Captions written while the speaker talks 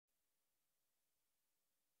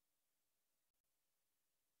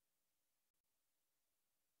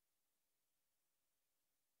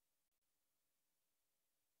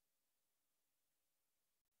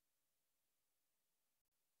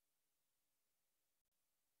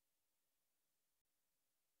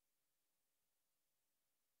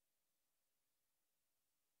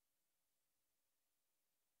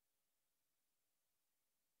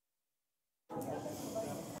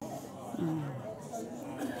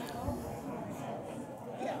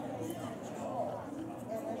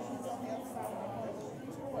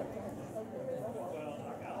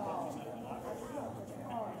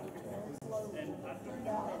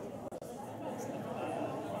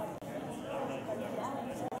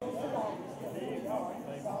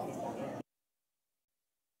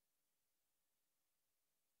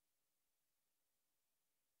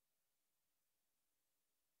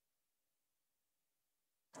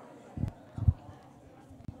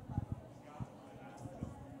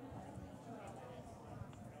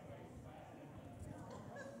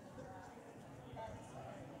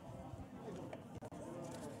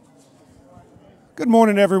Good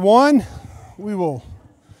morning, everyone. We will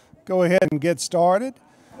go ahead and get started.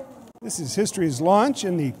 This is History is Lunch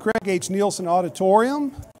in the Craig H. Nielsen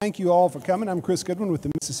Auditorium. Thank you all for coming. I'm Chris Goodwin with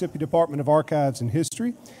the Mississippi Department of Archives and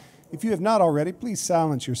History. If you have not already, please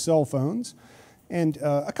silence your cell phones. And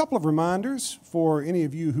a couple of reminders for any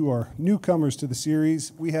of you who are newcomers to the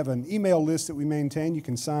series. We have an email list that we maintain. You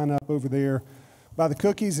can sign up over there by the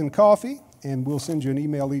cookies and coffee, and we'll send you an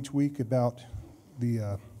email each week about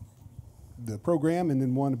the program, and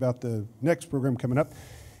then one about the next program coming up.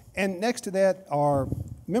 And next to that are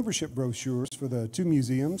membership brochures for the two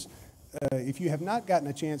museums. If you have not gotten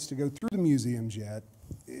a chance to go through the museums yet,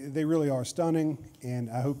 they really are stunning, and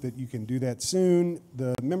I hope that you can do that soon.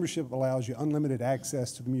 The membership allows you unlimited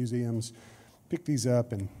access to the museums. Pick these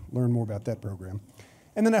up and learn more about that program.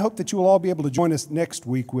 And then I hope that you will all be able to join us next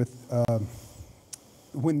week with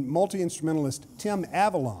when multi-instrumentalist Tim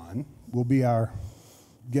Avalon will be our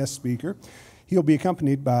guest speaker. He'll be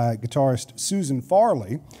accompanied by guitarist Susan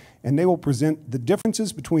Farley, and they will present the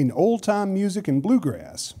differences between old-time music and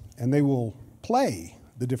bluegrass, and they will play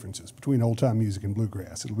the differences between old-time music and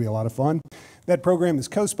bluegrass. It'll be a lot of fun. That program is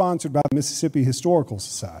co-sponsored by the Mississippi Historical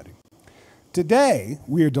Society. Today,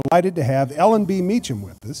 we are delighted to have Ellen B. Meacham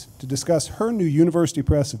with us to discuss her new University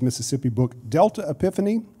Press of Mississippi book, Delta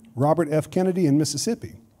Epiphany, Robert F. Kennedy in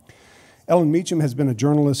Mississippi. Ellen Meacham has been a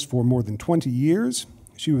journalist for more than 20 years.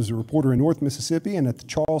 She was a reporter in North Mississippi and at the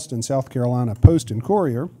Charleston, South Carolina Post and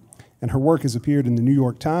Courier, and her work has appeared in the New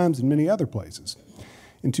York Times and many other places.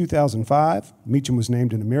 In 2005, Meacham was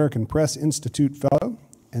named an American Press Institute Fellow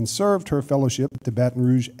and served her fellowship at the Baton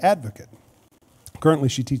Rouge Advocate. Currently,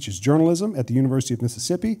 she teaches journalism at the University of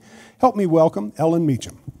Mississippi. Help me welcome Ellen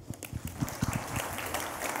Meacham.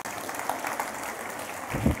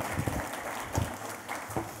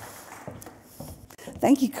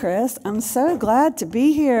 Thank you, Chris. I'm so glad to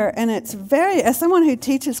be here, and it's as someone who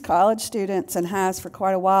teaches college students and has for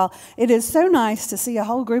quite a while, it is so nice to see a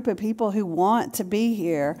whole group of people who want to be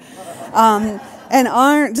here and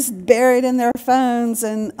aren't just buried in their phones,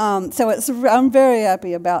 and I'm very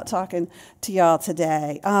happy about talking to y'all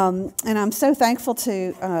today. And I'm so thankful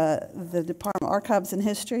to the Department of Archives and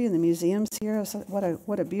History and the museums here. So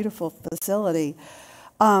what a beautiful facility.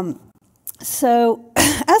 So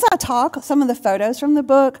as I talk, some of the photos from the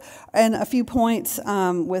book and a few points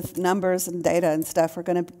with numbers and data and stuff are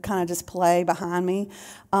going to kind of just play behind me.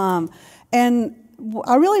 And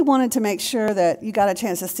I really wanted to make sure that you got a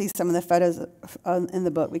chance to see some of the photos in the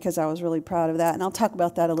book because I was really proud of that. And I'll talk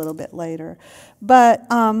about that a little bit later. But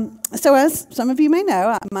so as some of you may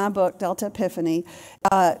know, my book, Delta Epiphany,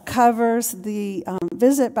 covers the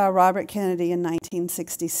visit by Robert Kennedy in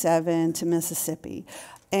 1967 to Mississippi.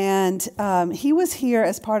 And he was here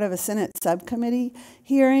as part of a Senate subcommittee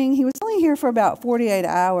hearing. He was only here for about 48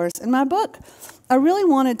 hours. In my book, I really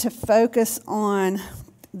wanted to focus on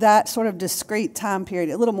that sort of discrete time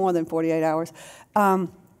period, a little more than 48 hours. But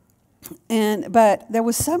there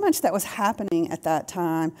was so much that was happening at that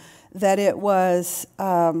time that it was,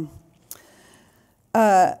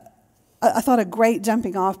 I thought, a great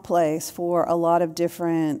jumping off place for a lot of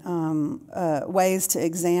different ways to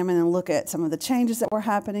examine and look at some of the changes that were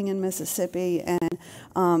happening in Mississippi. And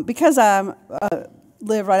because I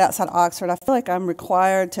live right outside Oxford, I feel like I'm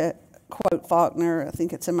required to quote Faulkner. I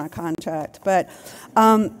think it's in my contract. But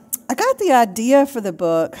I got the idea for the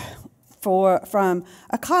book from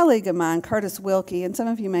a colleague of mine, Curtis Wilkie, and some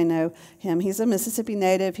of you may know him. He's a Mississippi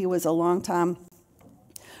native. He was a longtime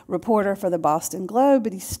reporter for the Boston Globe,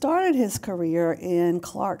 but he started his career in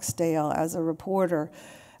Clarksdale as a reporter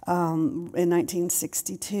in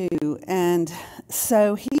 1962. And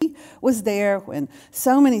so he was there when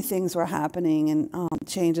so many things were happening and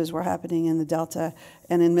changes were happening in the Delta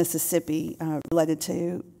and in Mississippi related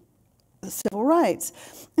to civil rights.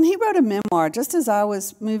 And he wrote a memoir just as I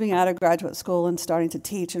was moving out of graduate school and starting to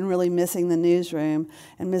teach and really missing the newsroom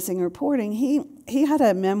and missing reporting. He had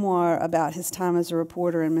a memoir about his time as a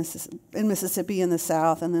reporter in Mississippi in the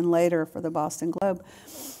South and then later for the Boston Globe.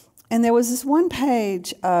 And there was this one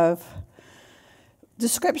page of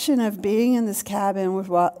description of being in this cabin with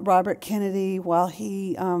Robert Kennedy while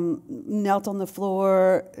he knelt on the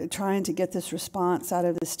floor trying to get this response out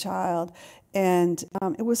of this child. And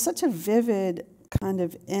it was such a vivid kind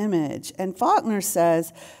of image. And Faulkner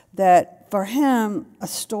says that for him, a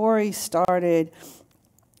story started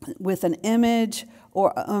with an image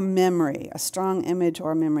or a memory, a strong image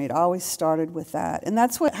or a memory. It always started with that. And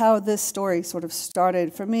that's how this story sort of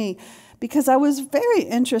started for me, because I was very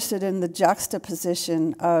interested in the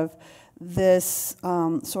juxtaposition of this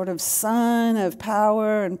sort of son of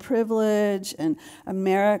power and privilege and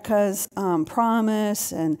America's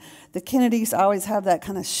promise, and the Kennedys always have that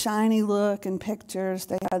kind of shiny look in pictures.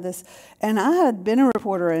 They had this, and I had been a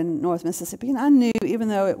reporter in North Mississippi, and I knew, even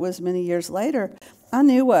though it was many years later, I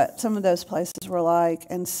knew what some of those places were like.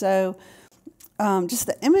 And so just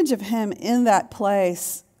the image of him in that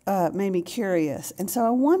place made me curious. And so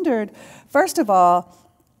I wondered, first of all,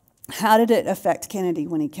 how did it affect Kennedy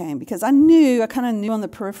when he came? Because I kind of knew on the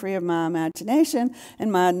periphery of my imagination and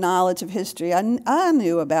my knowledge of history, I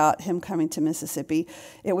knew about him coming to Mississippi.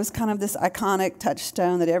 It was kind of this iconic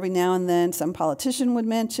touchstone that every now and then some politician would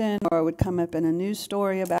mention, or it would come up in a news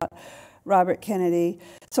story about Robert Kennedy.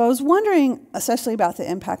 So I was wondering, especially about the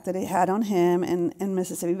impact that it had on him in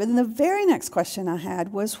Mississippi. But then the very next question I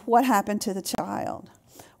had was, what happened to the child?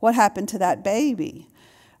 What happened to that baby?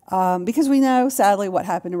 Because we know, sadly, what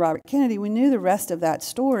happened to Robert Kennedy. We knew the rest of that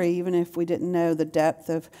story, even if we didn't know the depth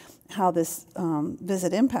of how this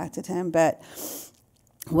visit impacted him. But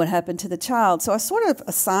what happened to the child? So I sort of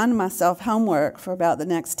assigned myself homework for about the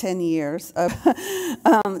next 10 years of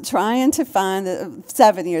trying to find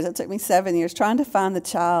 7 years. It took me 7 years trying to find the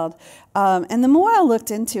child. And the more I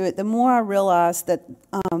looked into it, the more I realized that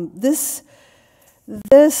this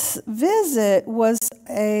visit was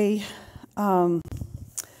a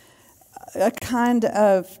kind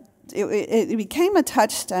of, it became a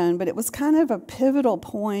touchstone, but it was kind of a pivotal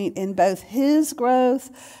point in both his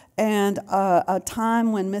growth and a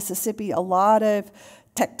time when Mississippi, a lot of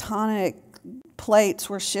tectonic plates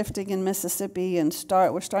were shifting in Mississippi, and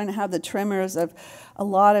we're starting to have the tremors of a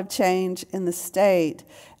lot of change in the state.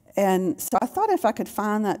 And so I thought if I could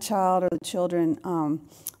find that child or the children,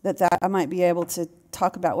 that I might be able to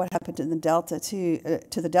talk about what happened in the Delta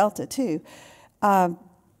to the Delta too.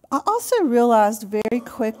 I also realized very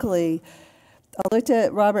quickly, I looked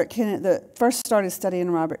at Robert Kennedy, first started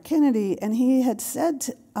studying Robert Kennedy, and he had said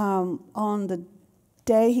on the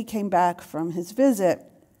day he came back from his visit,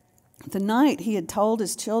 the night he had told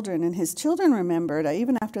his children, and his children remembered,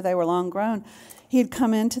 even after they were long grown, he had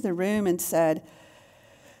come into the room and said,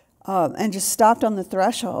 and just stopped on the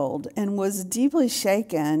threshold and was deeply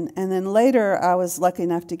shaken. And then later I was lucky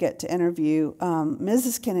enough to get to interview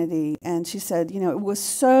Mrs. Kennedy, and she said, it was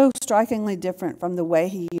so strikingly different from the way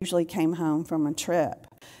he usually came home from a trip.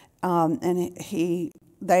 And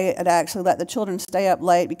they had actually let the children stay up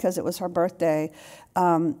late because it was her birthday,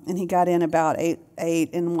 and he got in about 8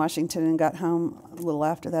 in Washington and got home a little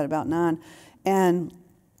after that, about 9.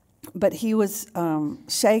 But he was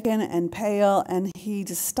shaken and pale, and he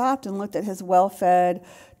just stopped and looked at his well-fed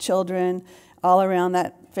children all around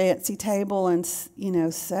that fancy table and,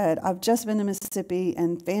 said, I've just been to Mississippi,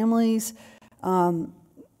 and families whole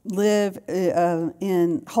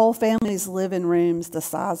families live in rooms the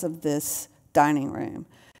size of this dining room.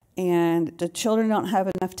 And the children don't have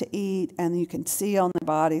enough to eat, and you can see on their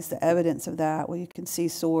bodies the evidence of that, where you can see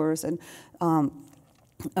sores and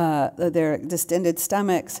their distended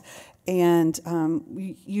stomachs, and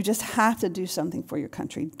you just have to do something for your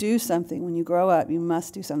country. Do something. When you grow up, you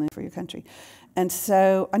must do something for your country. And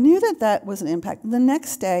so I knew that was an impact. The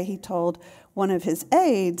next day, he told one of his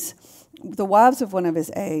aides, the wives of one of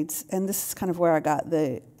his aides, and this is kind of where I got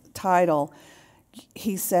the title,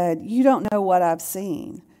 he said, "You don't know what I've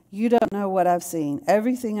seen. You don't know what I've seen.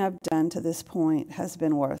 Everything I've done to this point has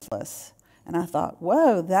been worthless." And I thought,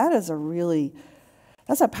 whoa, that's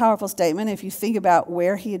a powerful statement. If you think about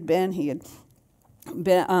where he had been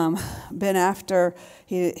after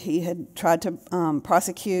he had tried to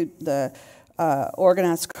prosecute the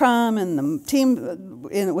organized crime and the team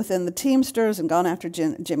within the Teamsters, and gone after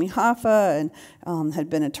Jimmy Hoffa, and had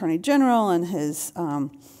been Attorney General, and his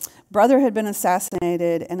brother had been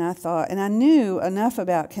assassinated. And I knew enough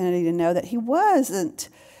about Kennedy to know that he was a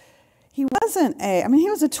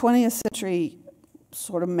 20th century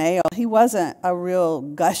sort of male. He wasn't a real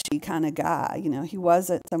gushy kind of guy. He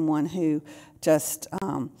wasn't someone who just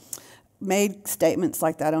made statements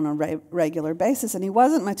like that on a regular basis, and he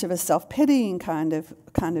wasn't much of a self-pitying kind of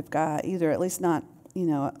guy either, at least not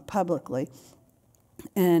publicly.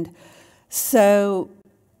 And so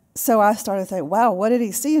so I started to think, wow, what did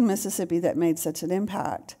he see in Mississippi that made such an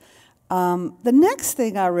impact? The next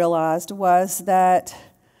thing I realized was that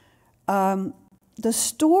the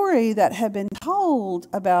story that had been told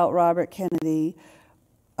about Robert Kennedy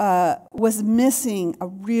was missing a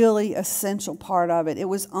really essential part of it. It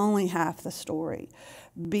was only half the story,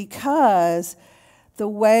 because the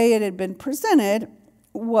way it had been presented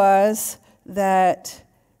was that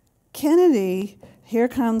Kennedy, here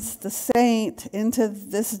comes the saint into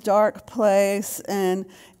this dark place, and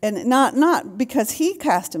not because he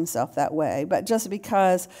cast himself that way, but just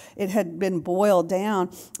because it had been boiled down,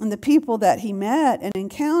 and the people that he met and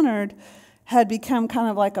encountered had become kind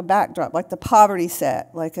of like a backdrop, like the poverty set,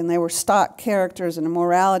 and they were stock characters in a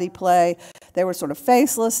morality play. They were sort of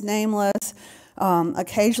faceless, nameless.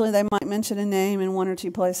 Occasionally they might mention a name in one or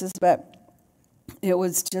two places, but it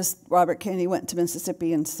was just Robert Kennedy went to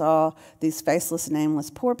Mississippi and saw these faceless, nameless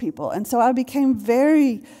poor people. And so I became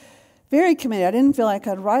very, very committed. I didn't feel like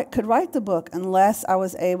I could write the book unless I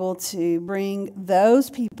was able to bring those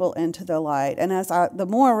people into the light. And the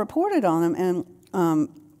more I reported on them and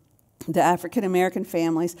the African-American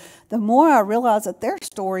families, the more I realized that their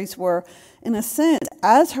stories were, in a sense,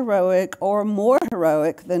 as heroic or more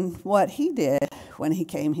heroic than what he did when he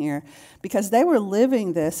came here, because they were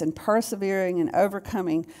living this and persevering and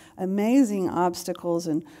overcoming amazing obstacles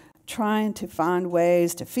and trying to find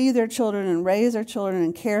ways to feed their children and raise their children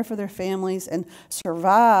and care for their families and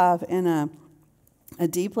survive in a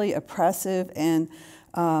deeply oppressive and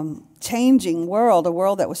changing world, a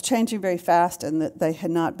world that was changing very fast and that they had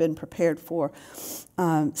not been prepared for.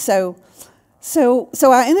 So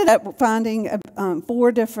I ended up finding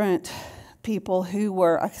 4 different people who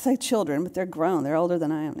were, I say children, but they're grown. They're older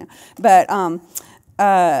than I am now. But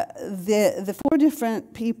the 4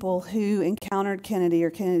 different people who encountered Kennedy, or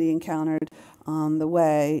Kennedy encountered on the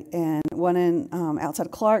way, and one in outside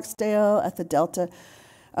of Clarksdale at the Delta,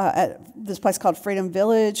 at this place called Freedom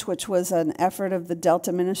Village, which was an effort of the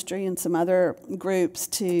Delta Ministry and some other groups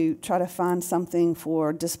to try to find something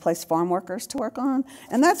for displaced farm workers to work on.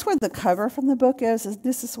 And that's where the cover from the book is.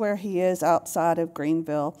 This is where he is outside of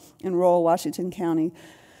Greenville in rural Washington County,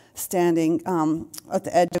 standing at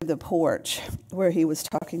the edge of the porch where he was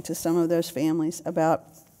talking to some of those families about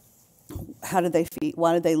how did they feed,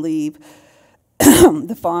 why did they leave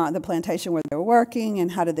the farm, the plantation where they were working,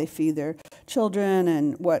 and how did they feed their children,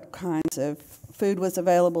 and what kinds of food was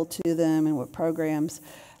available to them, and what programs.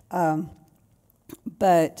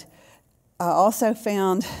 But I also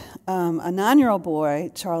found a 9-year-old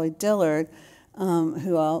boy, Charlie Dillard,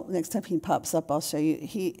 who next time he pops up, I'll show you.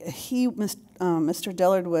 Mr.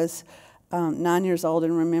 Dillard was 9 years old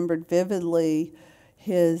and remembered vividly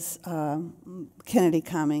his Kennedy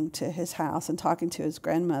coming to his house and talking to his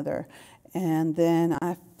grandmother. And then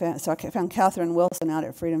I found Catherine Wilson out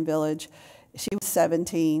at Freedom Village. She was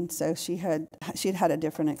 17, so she'd had a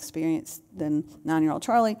different experience than 9-year-old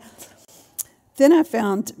Charlie. Then I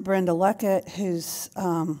found Brenda Luckett,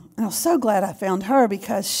 and I was so glad I found her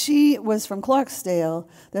because she was from Clarksdale.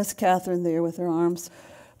 That's Catherine there with her arms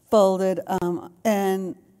folded.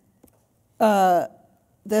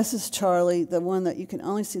 This is Charlie, the one that you can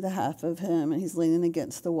only see the half of him, and he's leaning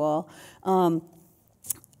against the wall.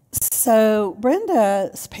 So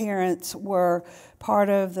Brenda's parents were part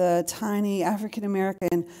of the tiny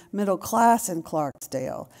African-American middle class in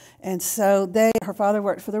Clarksdale. And so her father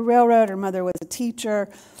worked for the railroad, her mother was a teacher.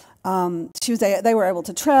 They were able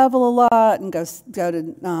to travel a lot and go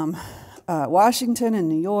to Washington and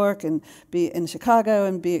New York and be in Chicago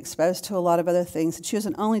and be exposed to a lot of other things. And she was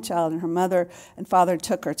an only child, and her mother and father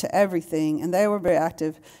took her to everything, and they were very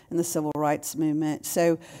active in the civil rights movement.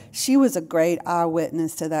 So she was a great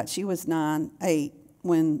eyewitness to that. She was 8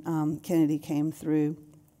 when Kennedy came through.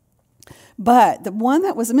 But the one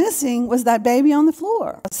that was missing was that baby on the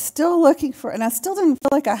floor. I was still looking for, and I still didn't feel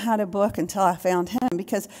like I had a book until I found him,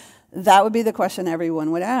 because that would be the question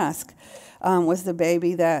everyone would ask. Was the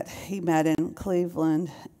baby that he met in Cleveland.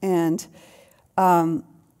 And so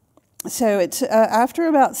after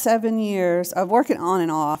about 7 years of working on and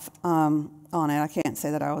off on it, I can't say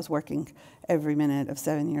that I was working every minute of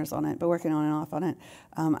 7 years on it, but working on and off on it,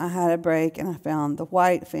 I had a break, and I found the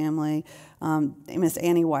White family, Miss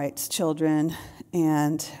Annie White's children,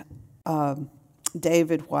 and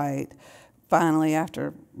David White. Finally,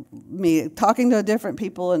 after me talking to different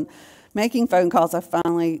people and making phone calls, I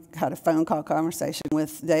finally had a phone call conversation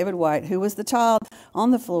with David White, who was the child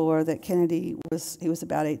on the floor that Kennedy was. He was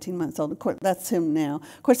about 18 months old. Of course, that's him now.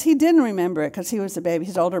 Of course, he didn't remember it because he was a baby.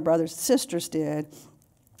 His older brothers and sisters did,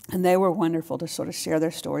 and they were wonderful to sort of share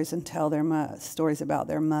their stories and tell their stories about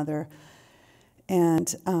their mother.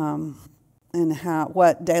 And and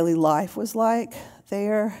what daily life was like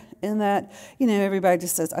there. In that, everybody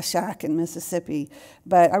just says a shack in Mississippi,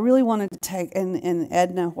 but I really wanted to take, and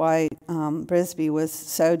Edna White Brisby was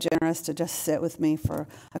so generous to just sit with me for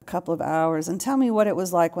a couple of hours and tell me what it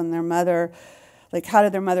was like when their mother, like how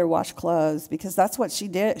did their mother wash clothes, because that's what she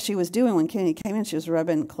was doing when Kennedy came in. She was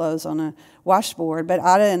rubbing clothes on a washboard, but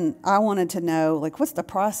I wanted to know, like, what's the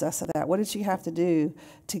process of that? What did she have to do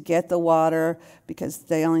to get the water, because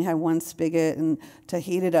they only had one spigot, and to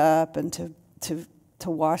heat it up and to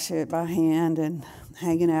wash it by hand and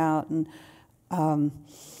hang it out. And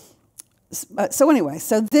so anyway,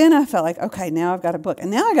 so then I felt like, okay, now I've got a book. And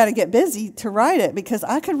now I got to get busy to write it, because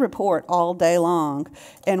I could report all day long.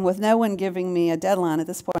 And with no one giving me a deadline at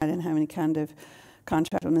this point, I didn't have any kind of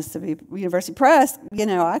contract with Mississippi University Press.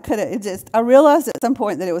 I realized at some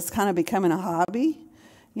point that it was kind of becoming a hobby,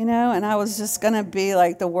 and I was just going to be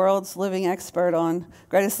like the world's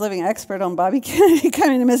greatest living expert on Bobby Kennedy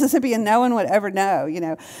coming to Mississippi, and no one would ever know,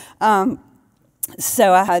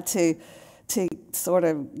 So I had to sort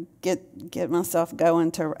of get myself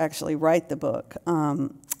going to actually write the book.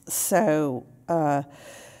 So then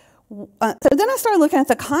I started looking at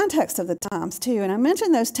the context of the times too, and I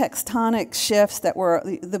mentioned those tectonic shifts that were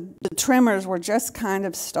the tremors were just kind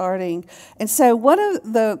of starting. And so one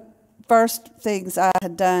of the first things I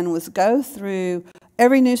had done was go through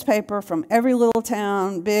every newspaper from every little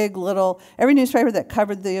town, big, little, every newspaper that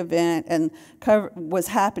covered the event and was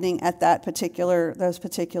happening at those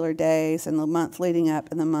particular days and the month leading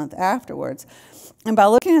up and the month afterwards. And by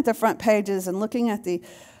looking at the front pages and looking at the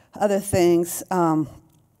other things, I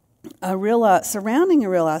realized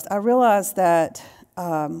that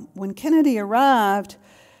when Kennedy arrived,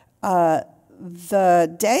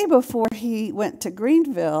 the day before he went to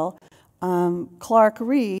Greenville, Clark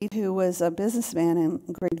Reed, who was a businessman in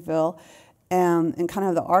Greenville and kind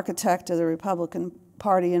of the architect of the Republican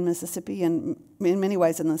Party in Mississippi and in many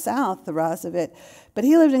ways in the South, the rise of it. But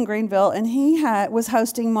he lived in Greenville, and he was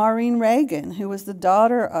hosting Maureen Reagan, who was the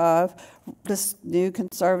daughter of this new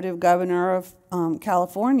conservative governor of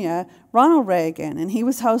California, Ronald Reagan. And he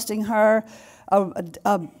was hosting her.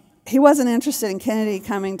 He wasn't interested in Kennedy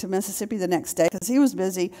coming to Mississippi the next day because he was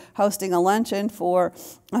busy hosting a luncheon for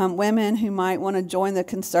women who might want to join the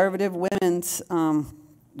conservative women's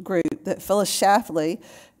group that Phyllis Schlafly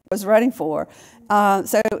was running for.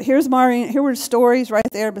 So here's Maureen. Here were stories right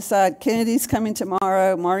there beside Kennedy's coming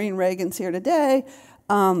tomorrow, Maureen Reagan's here today.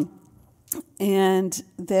 And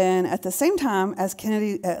then at the same time as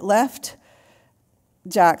Kennedy left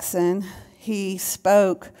Jackson, he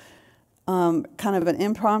spoke kind of an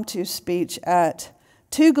impromptu speech at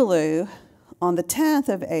Tougaloo on the 10th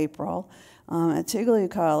of April at Tougaloo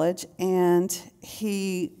College, and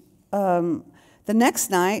he, the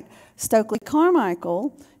next night, Stokely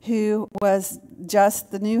Carmichael, who was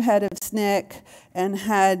just the new head of SNCC and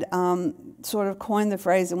had sort of coined the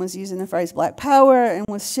phrase and was using the phrase Black Power and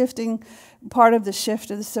was shifting part of the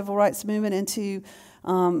shift of the civil rights movement into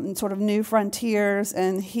sort of new frontiers,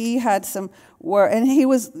 and he had some work, and he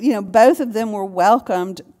was, both of them were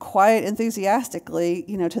welcomed quite enthusiastically,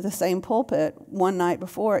 to the same pulpit one night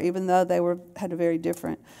before, even though they had a very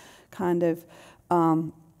different kind of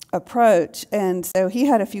approach. And so he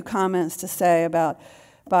had a few comments to say about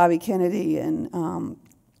Bobby Kennedy and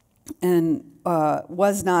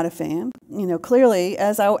was not a fan. Clearly,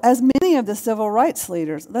 as many of the civil rights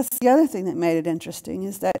leaders. That's the other thing that made it interesting,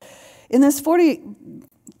 is that in this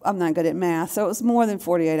I'm not good at math, so it was more than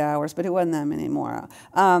 48 hours, but it wasn't that many more.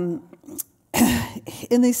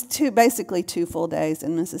 In these basically two full days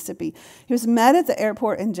in Mississippi, he was met at the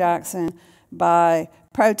airport in Jackson by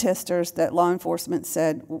protesters that law enforcement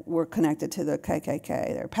said were connected to the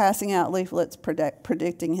KKK. They're passing out leaflets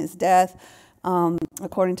predicting his death,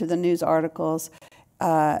 according to the news articles,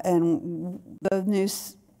 and the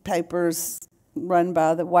newspapers run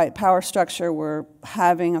by the white power structure were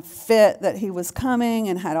having a fit that he was coming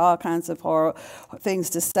and had all kinds of horrible things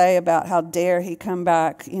to say about how dare he come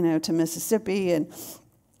back, to Mississippi, and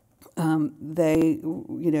they,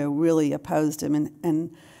 really opposed him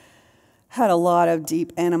and had a lot of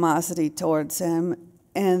deep animosity towards him.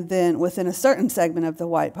 And then within a certain segment of the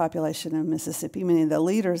white population of Mississippi, many of the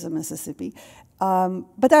leaders of Mississippi,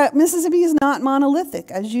 but that Mississippi is not monolithic,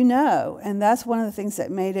 as you know, and that's one of the things that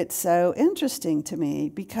made it so interesting to me,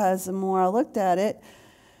 because the more I looked at it,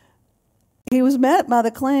 he was met by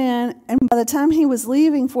the Klan, and by the time he was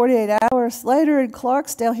leaving 48 hours later in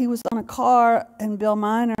Clarksdale, he was on a car, and Bill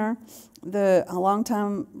Miner, a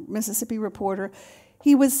longtime Mississippi reporter,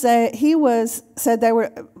 said there were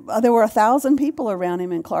 1,000 people around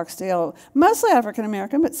him in Clarksdale, mostly African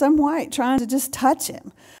American, but some white, trying to just touch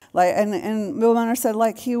him. Like, and Bill Munner said,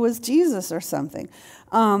 like, he was Jesus or something.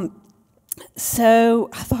 So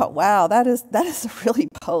I thought, wow, that is a really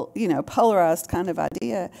polarized kind of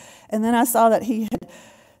idea. And then I saw that he had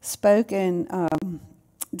spoken,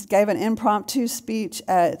 gave an impromptu speech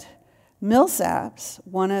at Millsaps.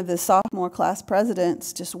 One of the sophomore class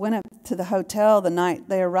presidents just went up to the hotel the night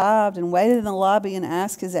they arrived and waited in the lobby and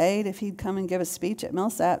asked his aide if he'd come and give a speech at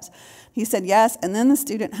Millsaps. He said yes, and then the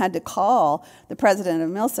student had to call the president of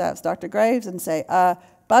Millsaps, Dr. Graves, and say,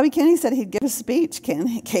 Bobby Kennedy said he'd give a speech. Can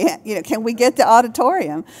we get the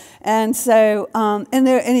auditorium? And so, and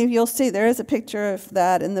if you'll see, there is a picture of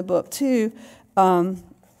that in the book too.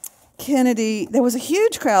 Kennedy, there was a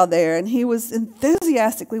huge crowd there, and he was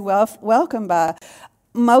enthusiastically welcomed by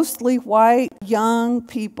mostly white young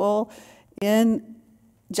people in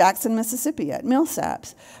Jackson, Mississippi, at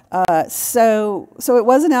Millsaps. So it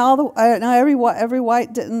wasn't all every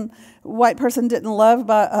white person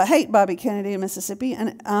didn't hate Bobby Kennedy in Mississippi,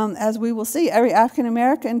 and as we will see, every African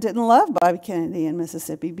American didn't love Bobby Kennedy in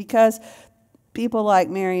Mississippi, because people like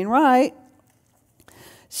Marion Wright,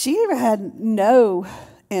 she had no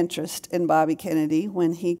interest in Bobby Kennedy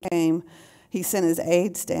when he came. He sent his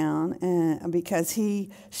aides down, and because she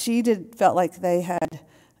felt like they had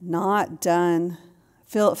not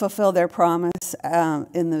fulfill their promise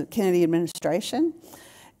in the Kennedy administration.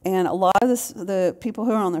 And a lot of the people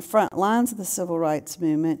who are on the front lines of the civil rights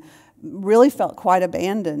movement really felt quite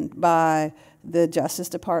abandoned by the Justice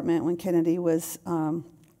Department when Kennedy was,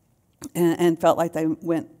 and felt like they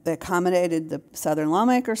accommodated the Southern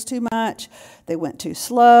lawmakers too much. They went too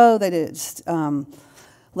slow. They just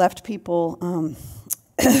left people,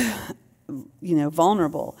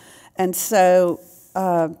 vulnerable. And so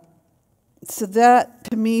that,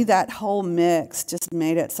 to me, that whole mix just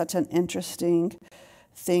made it such an interesting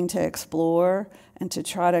thing to explore and to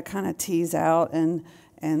try to kind of tease out and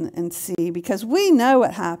see, because we know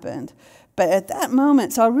what happened. But at that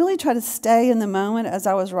moment, so I really tried to stay in the moment as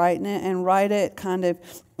I was writing it, and write it, kind of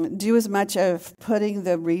do as much of putting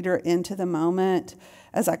the reader into the moment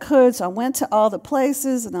as I could. So I went to all the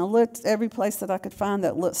places, and I looked every place that I could find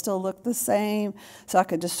that still looked the same, so I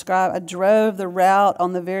could describe. I drove the route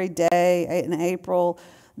on the very day in April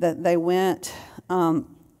that they went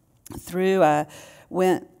through. I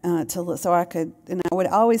went so I could, and I would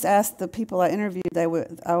always ask the people I interviewed. I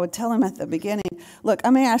would tell them at the beginning, look, I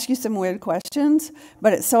may ask you some weird questions,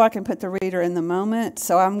 but it's so I can put the reader in the moment.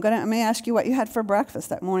 So I may ask you what you had for breakfast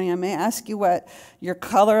that morning. I may ask you what your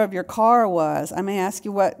color of your car was. I may ask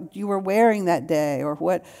you what you were wearing that day,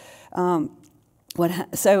 or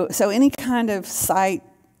so any kind of sight,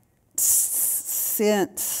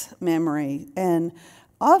 sense, memory. And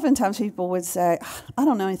oftentimes people would say, I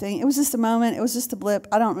don't know anything. It was just a moment. It was just a blip.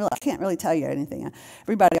 I can't really tell you anything.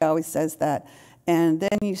 Everybody always says that. And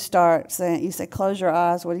then you start saying, you say, close your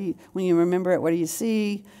eyes. When you remember it, what do you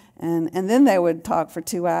see? And then they would talk for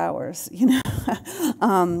 2 hours,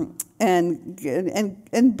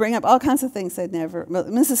 and bring up all kinds of things they'd never.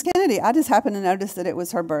 Mrs. Kennedy, I just happened to notice that it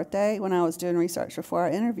was her birthday when I was doing research before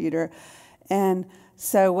I interviewed her, and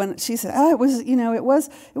so when she said, "Oh, it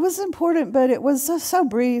was important, but it was so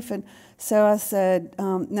brief," and so I said,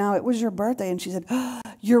 "No, it was your birthday," and she said, "Oh,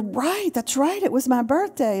 you're right. That's right. It was my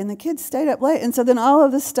birthday," and the kids stayed up late, and so then all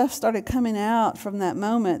of this stuff started coming out from that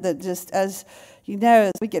moment. That just, as you know,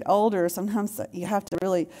 as we get older, sometimes you have to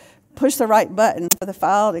really push the right button for the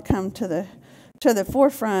file to come to the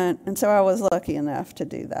forefront, and so I was lucky enough to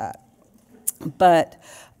do that. But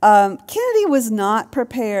Kennedy was not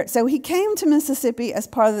prepared. So he came to Mississippi as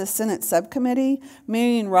part of the Senate subcommittee.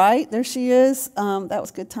 Marion Wright, there she is. That was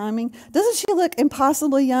good timing. Doesn't she look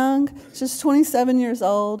impossibly young? She's 27 years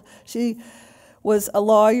old. She was a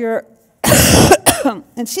lawyer,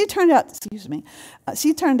 and she turned out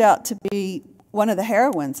to be one of the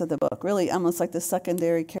heroines of the book, really almost like the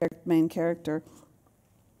secondary main character.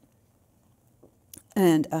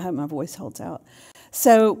 And I hope my voice holds out.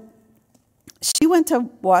 So she went to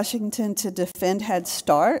Washington to defend Head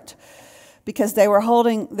Start because they were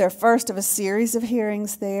holding their first of a series of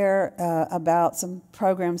hearings there about some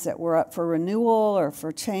programs that were up for renewal or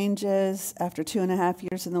for changes after 2.5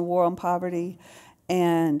 years in the war on poverty.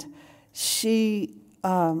 And she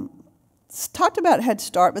talked about Head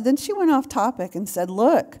Start, but then she went off topic and said,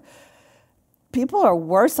 look, people are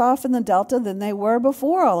worse off in the Delta than they were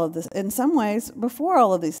before all of this. In some ways, before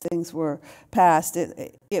all of these things were passed,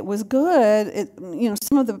 it was good.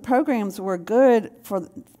 Some of the programs were good for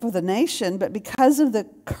the nation, but because of the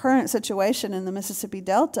current situation in the Mississippi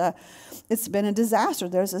Delta, it's been a disaster.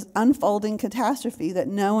 There's this unfolding catastrophe that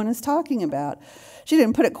no one is talking about. She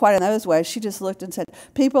didn't put it quite in those ways. She just looked and said,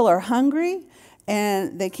 people are hungry,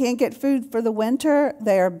 and they can't get food for the winter.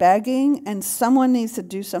 They are begging, and someone needs to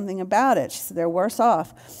do something about it. She said they're worse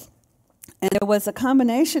off. And there was a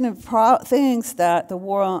combination of things that the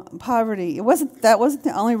war on poverty, that wasn't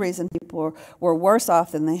the only reason people were worse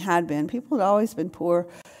off than they had been. People had always been poor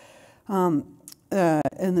in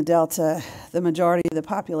the Delta, the majority of the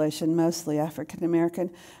population, mostly African American.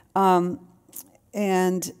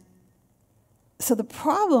 And so the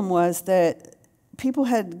problem was that people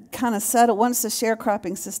had kind of settled, once the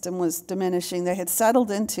sharecropping system was diminishing, they had settled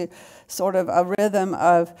into sort of a rhythm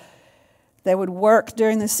of they would work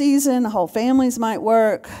during the season. The whole families might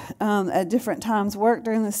work at different times. Work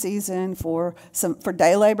during the season for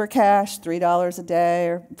day labor cash, $3 a day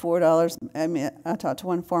or $4. I mean, I talked to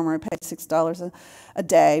one farmer who paid $6 a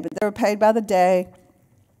day, but they were paid by the day.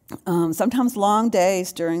 Sometimes long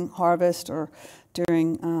days during harvest or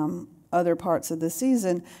during other parts of the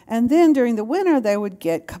season. And then during the winter, they would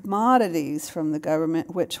get commodities from the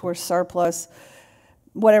government, which were surplus.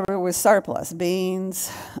 Whatever was surplus,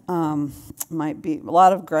 beans, might be a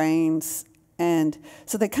lot of grains. And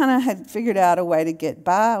so they kind of had figured out a way to get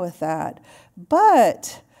by with that.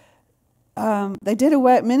 But they did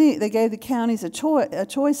away, they gave the counties a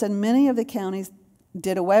choice, and many of the counties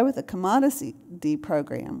did away with the commodity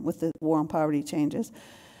program with the war on poverty changes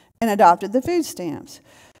and adopted the food stamps,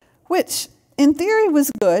 which in theory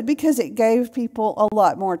was good because it gave people a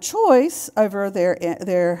lot more choice over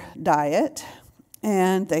their diet.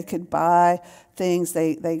 And they could buy things.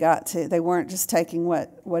 They weren't just taking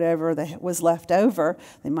whatever was left over.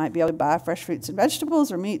 They might be able to buy fresh fruits and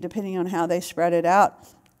vegetables or meat, depending on how they spread it out.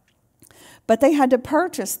 But they had to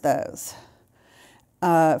purchase those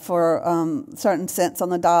for certain cents on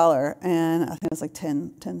the dollar, and I think it was like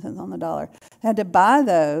 10 cents on the dollar. They had to buy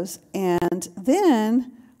those, and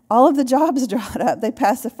then all of the jobs dried up. They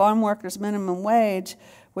passed the farm workers minimum wage,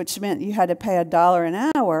 which meant you had to pay $1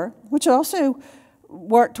 an hour, which also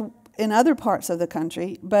worked in other parts of the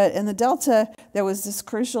country, but in the Delta, there was this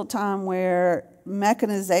crucial time where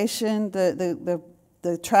mechanization, the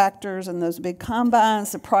tractors and those big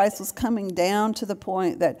combines, the price was coming down to the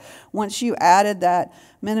point that once you added that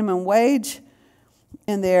minimum wage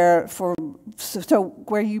in there so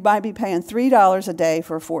where you might be paying $3 a day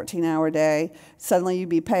for a 14-hour day, suddenly you'd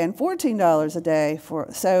be paying $14 a day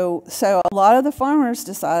so a lot of the farmers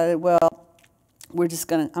decided, well, I'm just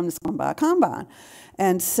going to buy a combine.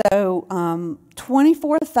 And so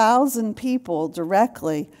 24,000 people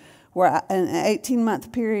directly were in an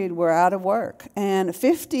 18-month period were out of work. And I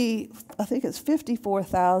think it's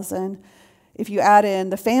 54,000 if you add in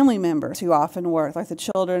the family members who often worked, like the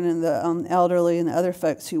children and the elderly and the other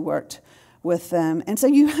folks who worked with them. And so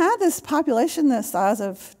you had this population the size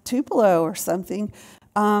of Tupelo or something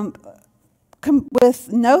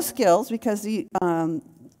with no skills because the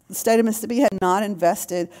state of Mississippi has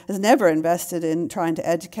never invested in trying to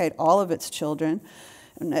educate all of its children,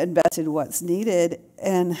 and invested what's needed,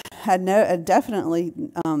 and had not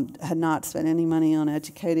spent any money on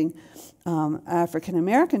educating African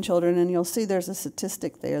American children. And you'll see there's a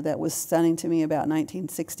statistic there that was stunning to me about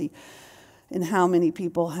 1960, and how many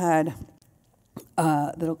people had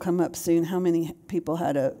that'll come up soon. How many people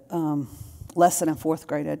had a less than a fourth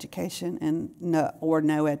grade education and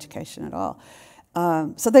no education at all.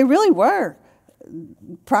 So they really were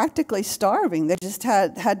practically starving. They just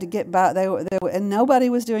had to get by. And nobody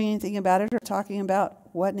was doing anything about it or talking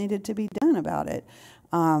about what needed to be done about it.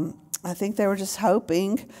 I think they were just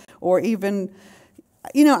hoping, or even,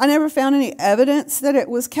 I never found any evidence that it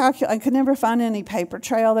was calculated. I could never find any paper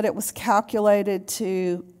trail that it was calculated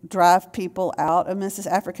to drive people out of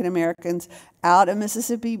African Americans out of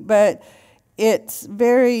Mississippi, but it's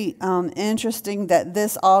very interesting that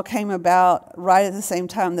this all came about right at the same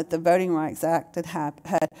time that the Voting Rights Act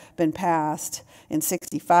had been passed in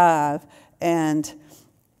 '65, and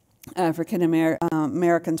African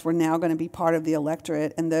Americans were now going to be part of the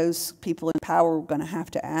electorate, and those people in power were going to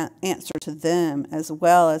have to answer to them as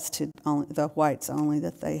well as to the whites only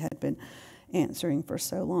that they had been answering for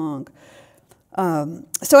so long.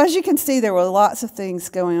 So as you can see, there were lots of things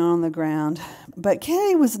going on the ground, but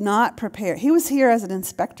Kennedy was not prepared. He was here as an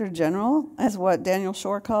inspector general, as what Daniel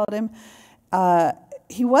Shore called him.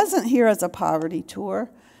 He wasn't here as a poverty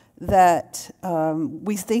tour that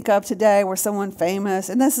we think of today, where someone famous,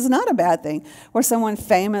 and this is not a bad thing, where someone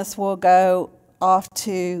famous will go off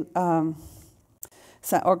to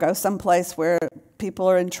or go someplace where people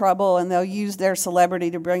are in trouble and they'll use their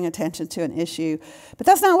celebrity to bring attention to an issue. But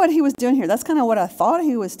that's not what he was doing here. That's kind of what I thought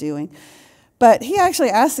he was doing. But he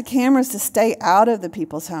actually asked the cameras to stay out of the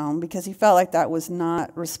people's home because he felt like that was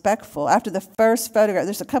not respectful. After the first photograph,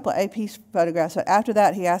 there's a couple of AP photographs, but after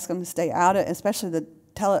that he asked them to stay out of, especially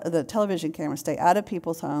the television cameras, stay out of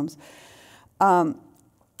people's homes. And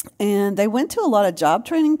they went to a lot of job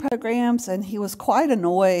training programs, and he was quite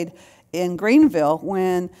annoyed in Greenville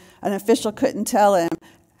when an official couldn't tell him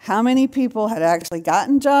how many people had actually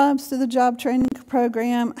gotten jobs through the job training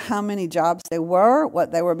program, how many jobs they were,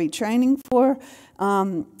 what they were be training for.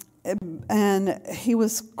 And he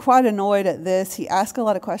was quite annoyed at this. He asked a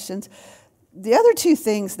lot of questions. The other two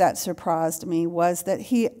things that surprised me was that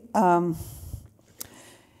he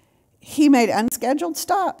made unscheduled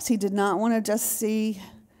stops. He did not want to just see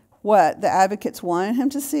what the advocates wanted him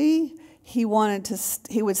to see. He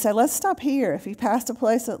would say, let's stop here. If he passed a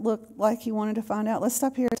place that looked like he wanted to find out, let's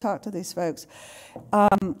stop here and talk to these folks.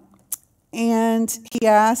 And he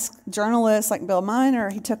asked journalists like Bill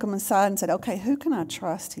Miner, he took them aside and said, okay, who can I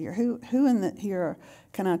trust here? Who here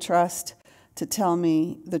can I trust to tell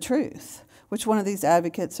me the truth? Which one of these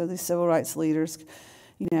advocates or these civil rights leaders?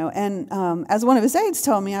 And as one of his aides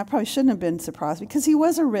told me, I probably shouldn't have been surprised because he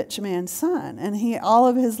was a rich man's son. And all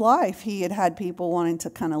of his life, he had people wanting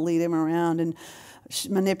to kind of lead him around and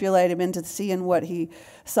manipulate him into seeing what he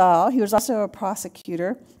saw. He was also a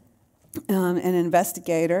prosecutor, an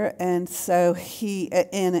investigator. And so he,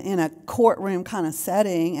 in a courtroom kind of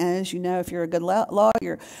setting, and as you know, if you're a good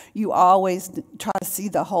lawyer, you always try to see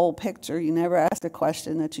the whole picture. You never ask a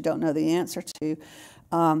question that you don't know the answer to.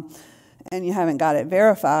 And you haven't got it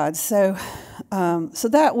verified. So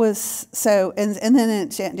that was, and then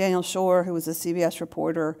Daniel Shore, who was a CBS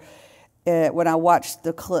reporter, when I watched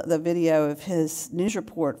the video of his news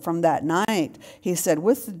report from that night, he said,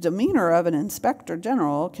 with the demeanor of an inspector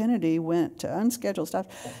general, Kennedy went to unscheduled stuff.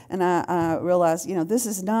 And I realized, this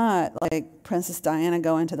is not like Princess Diana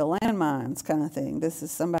going to the landmines kind of thing. This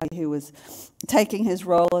is somebody who was taking his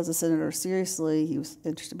role as a senator seriously. He was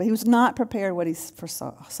interested, but he was not prepared what he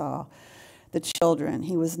foresaw. The children.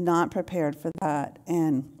 He was not prepared for that.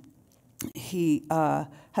 And he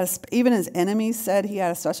even his enemies said he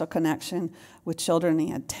had a special connection with children. He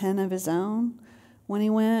had 10 of his own when he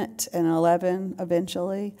went, and 11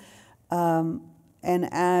 eventually. And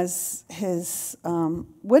as his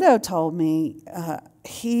widow told me,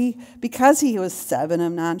 because he was 7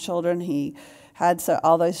 of 9 children, he had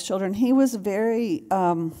all those children. He was he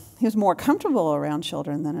was more comfortable around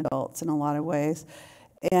children than adults in a lot of ways.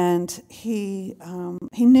 And he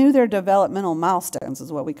knew their developmental milestones,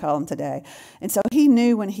 is what we call them today. And so he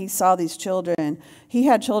knew when he saw these children, he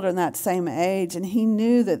had children that same age, and he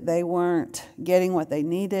knew that they weren't getting what they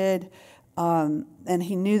needed, and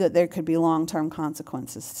he knew that there could be long-term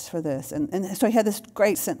consequences for this. And so he had this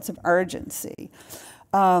great sense of urgency.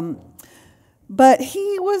 But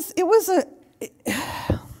he was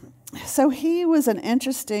an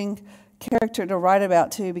interesting character to write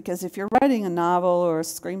about too, because if you're writing a novel or a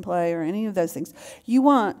screenplay or any of those things, you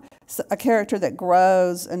want a character that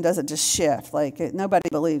grows and doesn't just shift. Nobody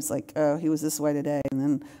believes oh, he was this way today and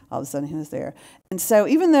then all of a sudden he was there. And so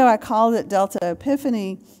even though I called it Delta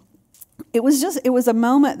Epiphany, it was a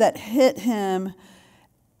moment that hit him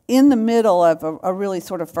in the middle of a really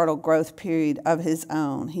sort of fertile growth period of his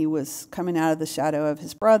own. He was coming out of the shadow of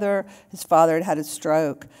his brother. His father had had a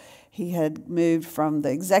stroke. He had moved from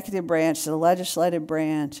the executive branch to the legislative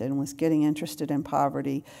branch and was getting interested in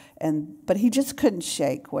poverty. But he just couldn't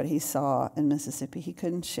shake what he saw in Mississippi. He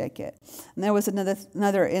couldn't shake it. And there was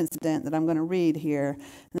another incident that I'm going to read here,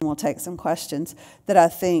 and then we'll take some questions, that I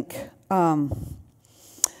think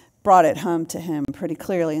brought it home to him pretty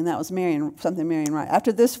clearly, and that was Marion Wright.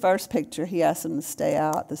 After this first picture, he asked them to stay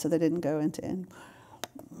out so they didn't go into.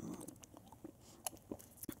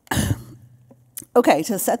 Okay,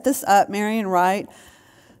 to set this up, Marion Wright,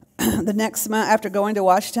 the next month, after going to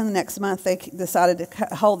Washington, the next month they decided to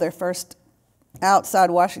hold their first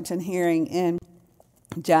outside Washington hearing in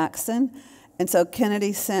Jackson. And so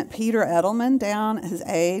Kennedy sent Peter Edelman down, his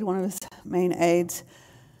aide, one of his main aides,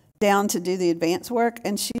 down to do the advance work.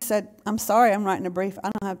 And she said, I'm sorry, I'm writing a brief.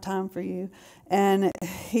 I don't have time for you. And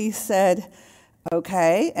he said,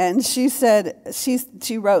 okay. And she said,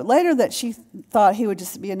 she wrote later that she thought he would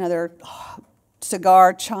just be another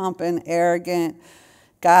cigar-chomping, arrogant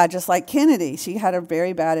guy just like Kennedy. She had a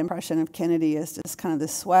very bad impression of Kennedy as just kind of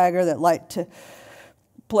this swagger that liked to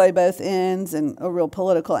play both ends and a real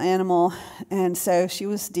political animal. And so she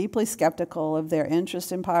was deeply skeptical of their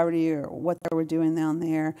interest in poverty or what they were doing down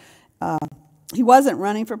there. He wasn't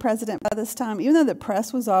running for president by this time, even though the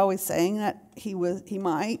press was always saying that he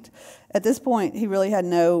might. At this point, he really had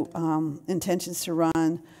no intentions to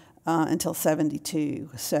run until 72.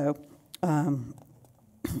 So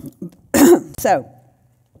So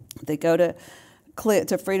they go to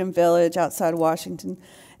Freedom Village outside Washington,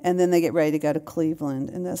 and then they get ready to go to Cleveland,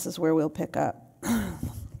 and this is where we'll pick up. And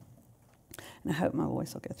I hope my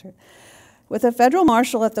voice will get through. With a federal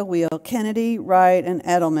marshal at the wheel, Kennedy, Wright, and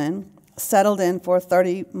Edelman settled in for a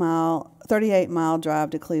 38-mile drive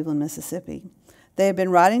to Cleveland, Mississippi. They had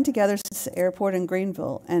been riding together since the airport in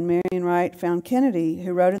Greenville, and Marion Wright found Kennedy,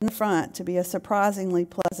 who rode in the front, to be a surprisingly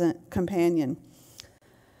pleasant companion.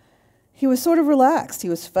 He was sort of relaxed. He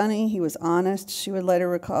was funny. He was honest, she would later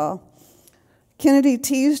recall. Kennedy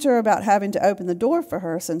teased her about having to open the door for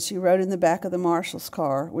her since she rode in the back of the marshal's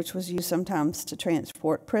car, which was used sometimes to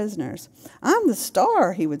transport prisoners. "I'm the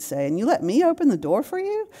star," he would say, "and you let me open the door for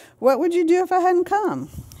you? What would you do if I hadn't come?"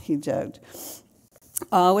 he joked.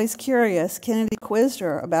 Always curious, Kennedy quizzed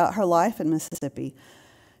her about her life in Mississippi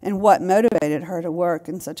and what motivated her to work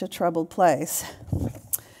in such a troubled place.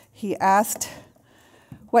 He asked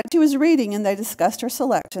what she was reading, and they discussed her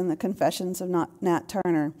selection, The Confessions of Nat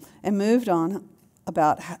Turner, and moved on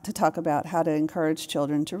to talk about how to encourage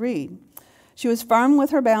children to read. She was firm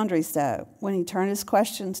with her boundaries, though. When he turned his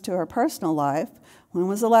questions to her personal life, when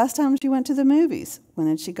was the last time she went to the movies? When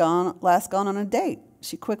had she last gone on a date?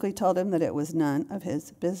 She quickly told him that it was none of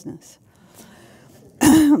his business.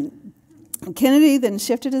 Kennedy then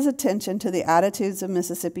shifted his attention to the attitudes of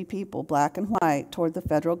Mississippi people, black and white, toward the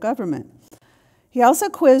federal government. He also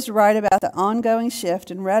quizzed Wright about the ongoing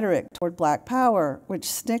shift in rhetoric toward black power, which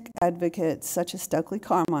SNCC advocates such as Stokely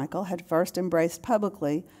Carmichael had first embraced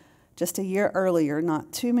publicly just a year earlier,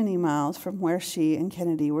 not too many miles from where she and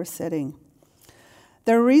Kennedy were sitting.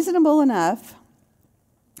 They're reasonable enough.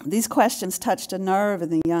 These questions touched a nerve in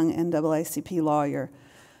the young NAACP lawyer.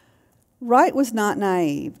 Wright was not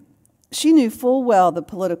naive. She knew full well the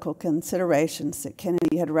political considerations that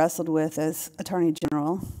Kennedy had wrestled with as Attorney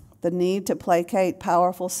General, the need to placate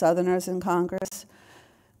powerful Southerners in Congress,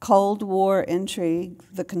 Cold War intrigue,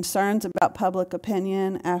 the concerns about public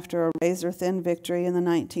opinion after a razor-thin victory in the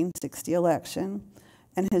 1960 election,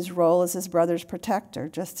 and his role as his brother's protector,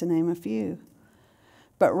 just to name a few.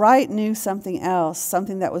 But Wright knew something else,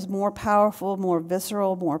 something that was more powerful, more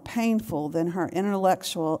visceral, more painful than her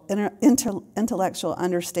intellectual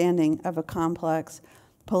understanding of a complex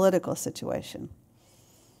political situation.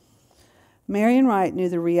 Marion Wright knew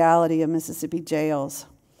the reality of Mississippi jails: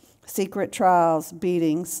 secret trials,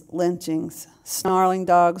 beatings, lynchings, snarling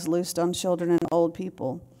dogs loosed on children and old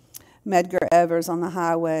people, Medgar Evers on the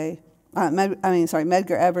highway.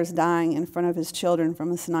 Medgar Evers dying in front of his children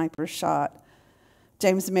from a sniper's shot,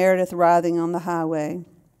 James Meredith writhing on the highway,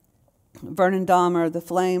 Vernon Dahmer, the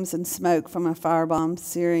flames and smoke from a firebomb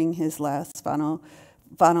searing his last final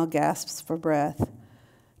gasps for breath,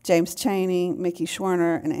 James Chaney, Mickey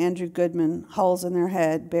Schwerner, and Andrew Goodman, holes in their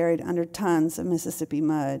head buried under tons of Mississippi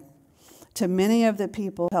mud. To many of the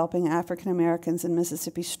people helping African Americans in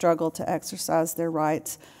Mississippi struggle to exercise their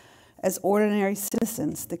rights as ordinary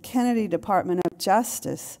citizens, the Kennedy Department of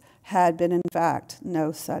Justice had been, in fact,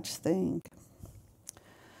 no such thing.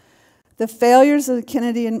 The failures of the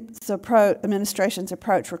Kennedy administration's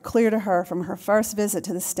approach were clear to her from her first visit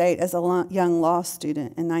to the state as a young law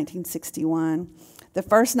student in 1961. The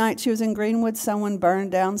first night she was in Greenwood, someone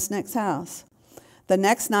burned down SNCC's house. The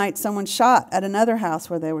next night, someone shot at another house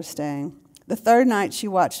where they were staying. The third night, she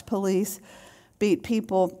watched police beat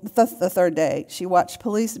people. The third day, she watched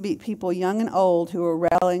police beat people young and old who were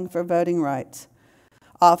rallying for voting rights.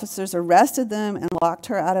 Officers arrested them and locked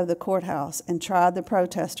her out of the courthouse and tried the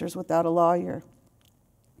protesters without a lawyer.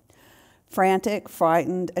 Frantic,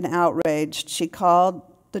 frightened, and outraged, she called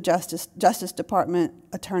the Justice Department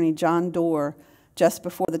Attorney John Doerr just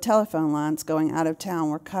before the telephone lines going out of town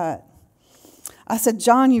were cut. I said,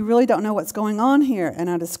 "John, you really don't know what's going on here," and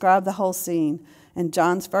I described the whole scene. And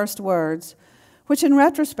John's first words, which in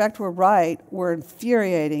retrospect were right, were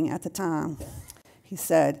infuriating at the time. He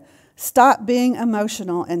said, "Stop being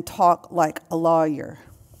emotional and talk like a lawyer."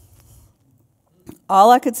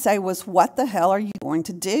 All I could say was, "What the hell are you going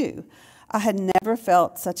to do?" I had never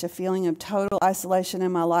felt such a feeling of total isolation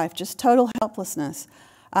in my life, just total helplessness.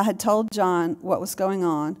 I had told John what was going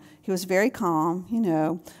on. He was very calm,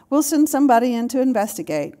 "We'll send somebody in to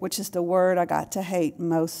investigate," which is the word I got to hate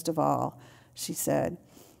most of all, she said.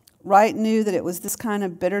 Wright knew that it was this kind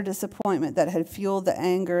of bitter disappointment that had fueled the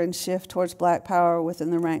anger and shift towards black power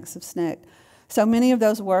within the ranks of SNCC. So many of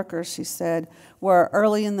those workers, she said, were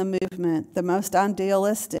early in the movement, the most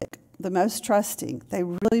idealistic, the most trusting. They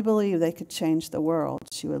really believed they could change the world,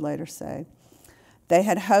 she would later say. They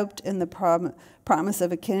had hoped in the promise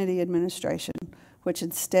of a Kennedy administration, which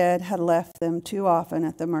instead had left them too often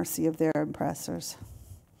at the mercy of their oppressors.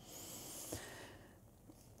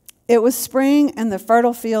 It was spring in the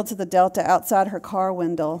fertile fields of the Delta outside her car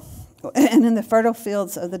window. And in the fertile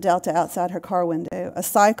fields of the Delta outside her car window, a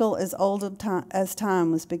cycle as old as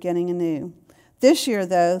time was beginning anew. This year,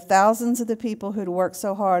 though, thousands of the people who'd worked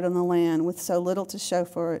so hard on the land with so little to show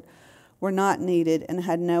for it were not needed and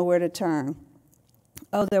had nowhere to turn.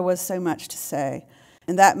 Oh, there was so much to say.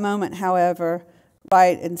 In that moment, however,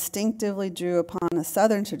 Wright instinctively drew upon a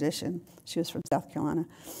Southern tradition. She was from South Carolina,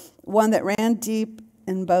 one that ran deep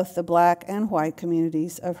in both the black and white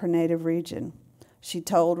communities of her native region. She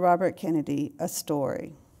told Robert Kennedy a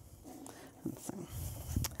story.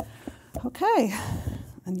 Okay,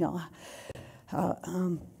 and y'all.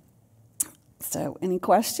 So, any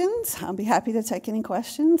questions? I'll be happy to take any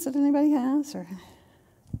questions that anybody has. Or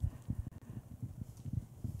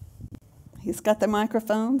he's got the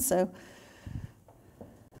microphone, so.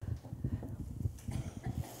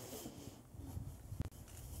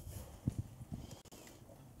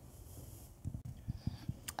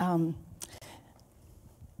 I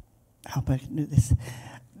hope I can do this.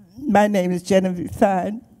 My name is Genevieve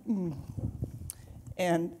Fine,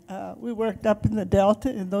 and we worked up in the Delta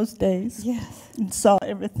in those days. Yes. And saw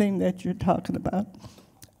everything that you're talking about.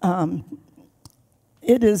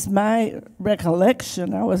 It is my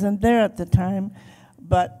recollection, I wasn't there at the time,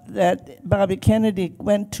 but that Bobby Kennedy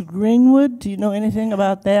went to Greenwood. Do you know anything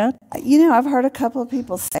about that? You know, I've heard a couple of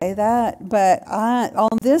people say that, but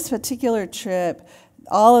on this particular trip,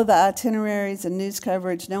 all of the itineraries and news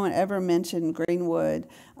coverage, no one ever mentioned Greenwood.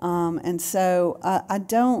 And so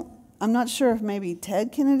I'm not sure if maybe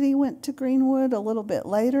Ted Kennedy went to Greenwood a little bit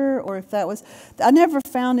later, or if that was, I never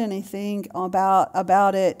found anything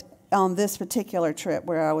about it on this particular trip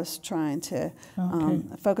where I was trying to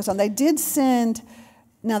focus on. They did send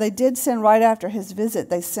right after his visit,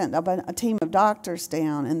 they sent a team of doctors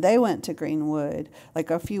down, and they went to Greenwood like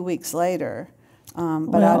a few weeks later.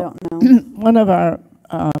 But I don't know. One of our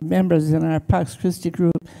members in our Pax Christi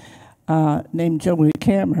group, named Joey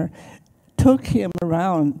Kammer, took him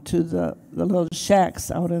around to the little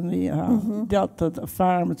shacks out in the Delta, the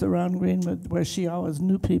farms around Greenwood, where she always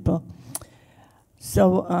knew people.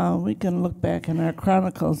 So we can look back in our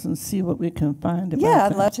chronicles and see what we can find about that. Yeah,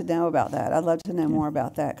 I'd love to know about that. I'd love to know more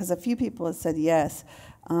about that, because a few people have said yes,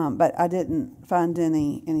 but I didn't find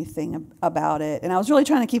anything about it. And I was really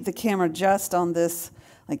trying to keep the camera just on this,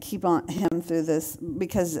 like keep on him through this,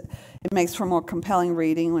 because it makes for more compelling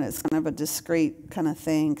reading when it's kind of a discrete kind of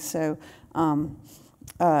thing. So,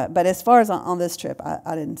 but as far as on this trip,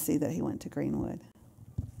 I didn't see that he went to Greenwood.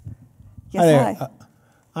 Yes, hi.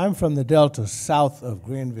 I'm from the Delta south of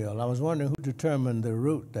Greenville. I was wondering who determined the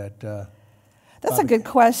route that... That's a good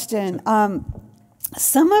question.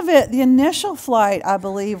 Some of it, the initial flight, I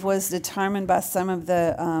believe, was determined by some of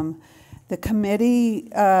the committee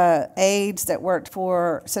aides that worked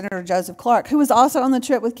for Senator Joseph Clark, who was also on the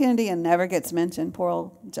trip with Kennedy and never gets mentioned. Poor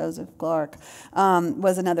old Joseph Clark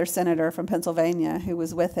was another senator from Pennsylvania who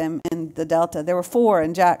was with him in the Delta. There were 4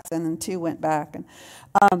 in Jackson, and 2 went back. And,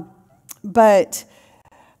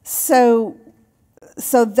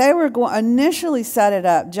 So they were going initially set it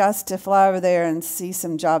up just to fly over there and see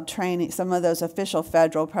some job training, some of those official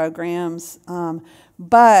federal programs.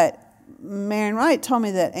 But Marion Wright told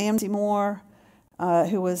me that Amity Moore,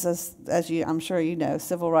 who was, I'm sure you know,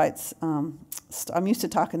 civil rights. I'm used to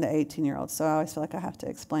talking to 18-year-olds, so I always feel like I have to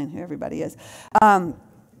explain who everybody is.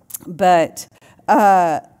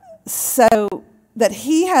 So that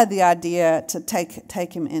he had the idea to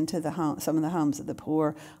take him into the home, some of the homes of the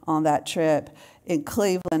poor on that trip in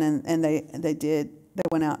Cleveland, and they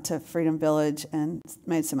went out to Freedom Village and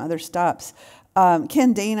made some other stops.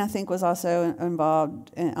 Ken Dean, I think, was also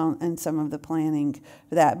involved in some of the planning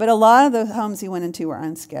for that. But a lot of the homes he went into were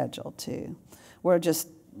unscheduled too, were just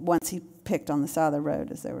ones he picked on the side of the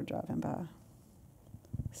road as they were driving by.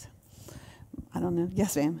 So, I don't know.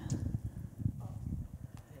 Yes, ma'am.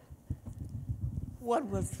 What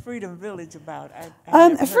was Freedom Village about?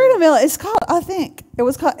 Freedom Village, it's called, I think, it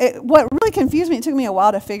was called, what really confused me, it took me a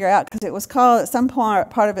while to figure out, because it was called at some part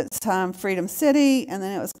of its time Freedom City, and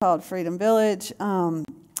then it was called Freedom Village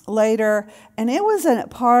later. And it was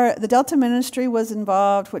the Delta Ministry was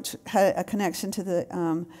involved, which had a connection to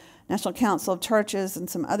the National Council of Churches and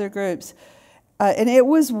some other groups. And it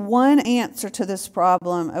was one answer to this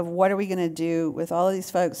problem of what are we going to do with all of these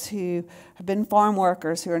folks who have been farm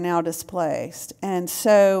workers who are now displaced. And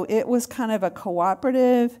so it was kind of a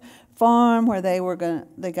cooperative farm where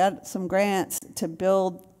they got some grants to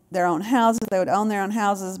build their own houses. They would own their own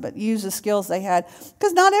houses, but use the skills they had,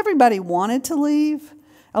 because not everybody wanted to leave.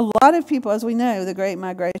 a lot of people, as we know, the Great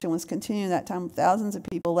Migration was continuing that time. Thousands of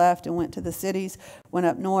people left and went to the cities, went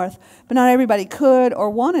up north, but not everybody could or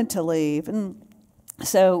wanted to leave. And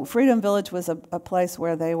so Freedom Village was a place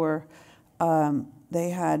where they were, they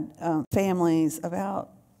had families, about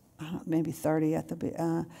maybe 30 at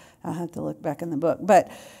the, I'll have to look back in the book,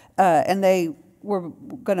 but, and they were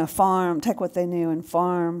going to take what they knew and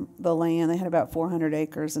farm the land. They had about 400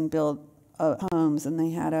 acres and build homes, and they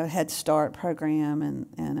had a Head Start program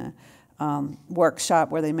and a workshop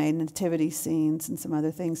where they made nativity scenes and some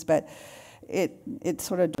other things, but it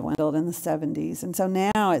sort of dwindled in the 70s, and so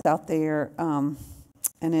now it's out there, and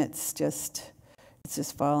it's just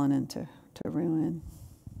fallen into ruin,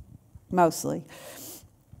 mostly.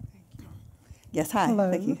 Yes, hi. Hello.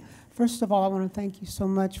 Thank you. First of all, I want to thank you so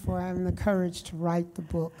much for having the courage to write the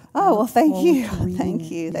book. Oh, well, thank you. Thank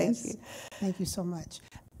you. Thank you so much.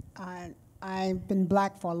 I've been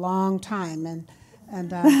black for a long time,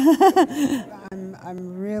 and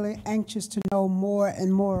I'm really anxious to know more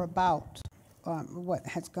and more about what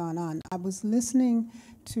has gone on. I was listening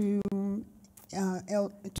to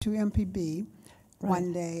MPB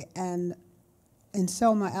one day, and in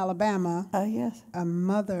Selma, Alabama, Yes. a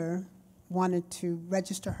mother wanted to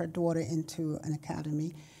register her daughter into an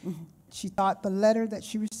academy. Mm-hmm. She thought the letter that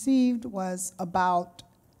she received was about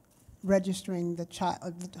registering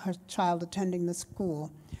her child attending the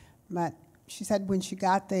school. But she said when she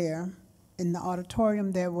got there, in the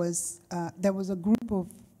auditorium, there was a group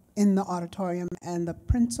in the auditorium, and the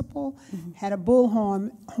principal had a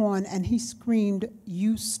bullhorn, and he screamed,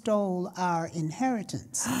 "You stole our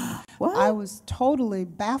inheritance." What? I was totally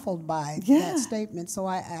baffled by that statement, so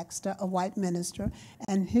I asked a white minister,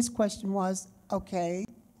 and his question was, okay,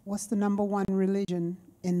 what's the #1 religion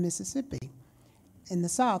in Mississippi, in the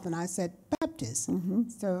South? And I said, Baptist.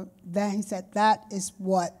 So then he said, that is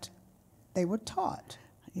what they were taught,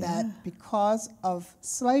 that because of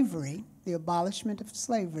slavery, the abolishment of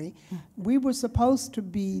slavery, we were supposed to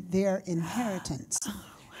be their inheritance.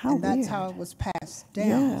 And that's how it was passed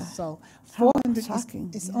down. So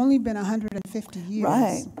 400, it's only been 150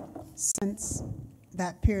 years since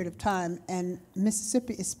that period of time, and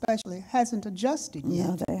Mississippi especially hasn't adjusted yet.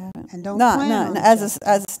 No, they haven't. And don't plan on as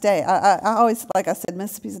a state. I always, like I said,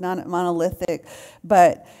 Mississippi's not monolithic,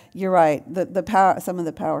 but you're right. The power, some of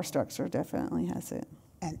the power structure definitely has it.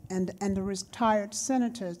 And the retired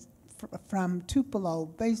senator from Tupelo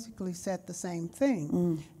basically said the same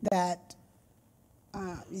thing, that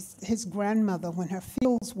his grandmother, when her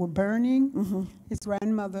fields were burning, his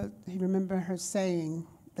grandmother, he remembered her saying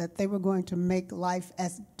that they were going to make life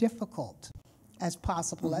as difficult as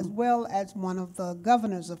possible, as well as one of the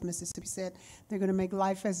governors of Mississippi said they're going to make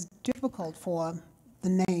life as difficult for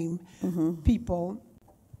the named people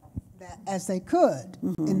as they could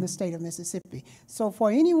in the state of Mississippi. So for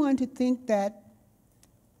anyone to think that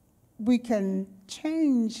we can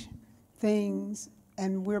change things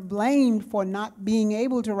and we're blamed for not being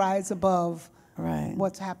able to rise above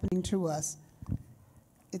what's happening to us.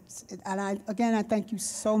 Again, I thank you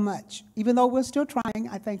so much. Even though we're still trying,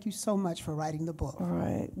 I thank you so much for writing the book.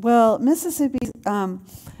 Right. Well, Mississippi,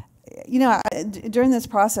 you know, during this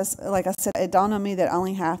process, like I said, it dawned on me that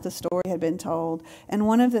only half the story had been told. And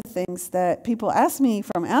one of the things that people ask me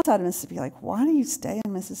from outside of Mississippi, like, why do you stay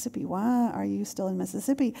in Mississippi? Why are you still in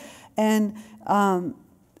Mississippi? And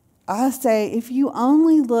I say, if you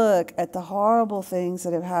only look at the horrible things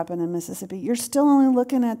that have happened in Mississippi, you're still only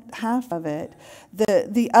looking at half of it.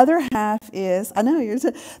 The other half is, I know,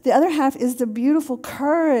 the other half is the beautiful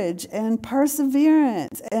courage and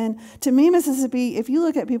perseverance. And to me, Mississippi, if you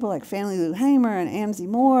look at people like Fannie Lou Hamer and Amzie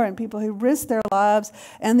Moore and people who risked their lives,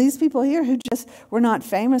 and these people here who just were not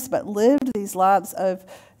famous but lived these lives of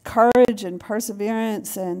courage and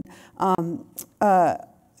perseverance and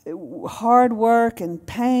hard work and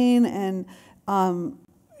pain, and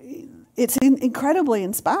it's incredibly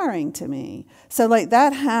inspiring to me. So like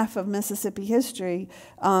that half of Mississippi history,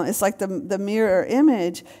 it's like the mirror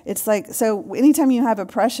image. It's like, so anytime you have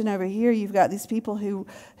oppression over here, you've got these people who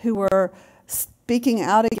were speaking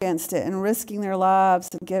out against it and risking their lives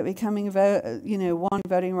and becoming wanting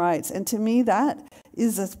voting rights. And to me, that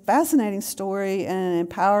is a fascinating story and an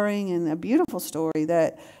empowering and a beautiful story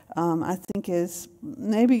that I think is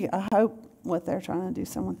maybe, I hope, what they're trying to do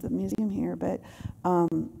some with the museum here. But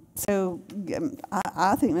so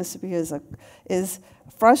I think Mississippi is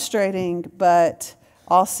frustrating, but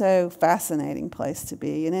also fascinating place to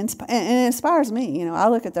be, and it inspires me. You know, I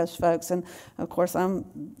look at those folks, and of course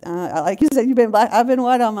I'm like you said, you've been black, I've been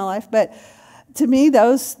white all my life, but to me,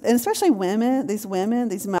 those, and especially women, these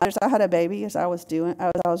mothers. I had a baby as I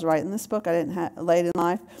was writing this book. I didn't have late in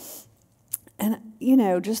life. And, you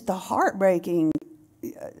know, just the heartbreaking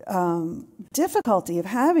difficulty of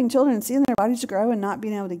having children and seeing their bodies grow and not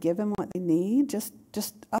being able to give them what they need, just it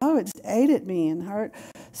just ate at me and hurt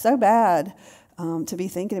so bad to be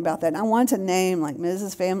thinking about that. And I wanted to name like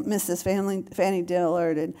Mrs. Fannie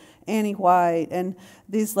Dillard and Annie White and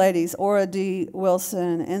these ladies, Ora D.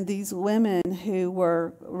 Wilson, and these women who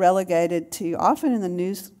were relegated to, often in the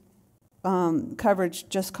news coverage,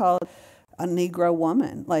 just called a Negro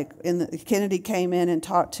woman. Like Kennedy came in and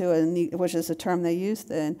talked to which is a term they used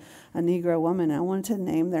then, a Negro woman. And I wanted to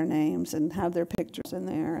name their names and have their pictures in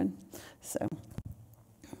there, and so.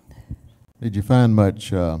 Did you find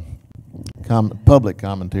much public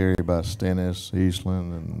commentary by Stennis,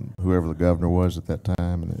 Eastland, and whoever the governor was at that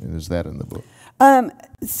time? And is that in the book?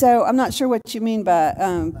 So I'm not sure what you mean by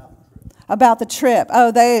about the trip.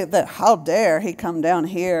 Oh, how dare he come down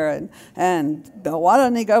here, and why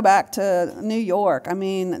doesn't he go back to New York? I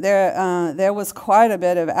mean, there was quite a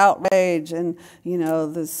bit of outrage, and you know,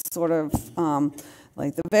 this sort of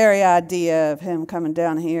like the very idea of him coming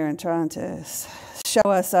down here and trying to show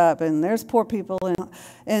us up, and there's poor people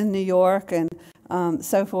in New York, and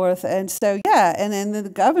so forth. And so, yeah, and then the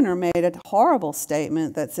governor made a horrible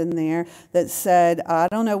statement that's in there that said, I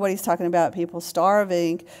don't know what he's talking about, people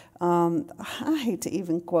starving. I hate to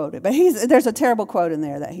even quote it, but there's a terrible quote in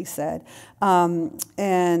there that he said.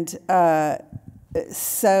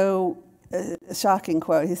 Shocking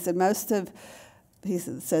quote. He said,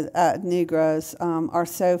 Negroes are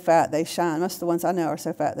so fat they shine. Most of the ones I know are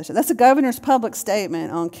so fat they shine. That's the governor's public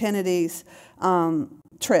statement on Kennedy's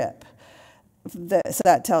trip. So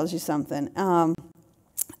that tells you something.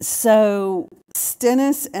 So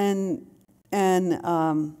Stennis and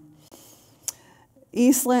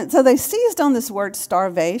Eastland, so they seized on this word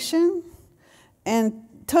starvation and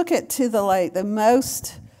took it to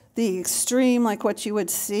the extreme, like what you would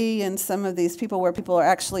see in some of these people where people are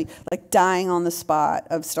actually like dying on the spot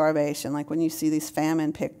of starvation, like when you see these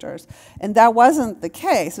famine pictures. And that wasn't the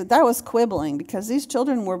case, but that was quibbling because these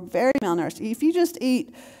children were very malnourished. If you just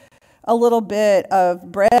eat a little bit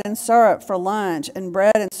of bread and syrup for lunch and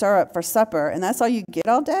bread and syrup for supper, and that's all you get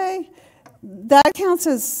all day, that counts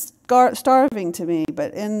as starving to me.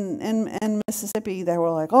 But in Mississippi, they were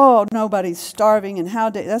like, oh, nobody's starving, and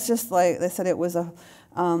that's just like, they said it was a,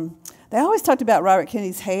 they always talked about Robert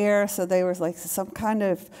Kennedy's hair, so they were like some kind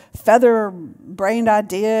of feather-brained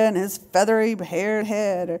idea in his feathery haired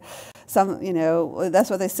head, or some, you know, that's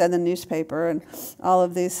what they said in the newspaper, and all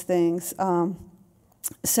of these things.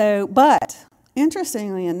 But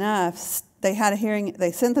interestingly enough, they had a hearing,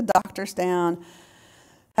 they sent the doctors down,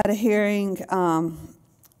 had a hearing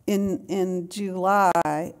in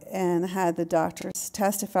July, and had the doctors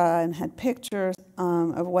testify and had pictures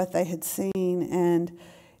of what they had seen. And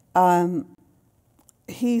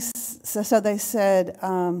so they said,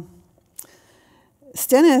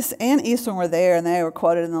 Stennis and Eastland were there, and they were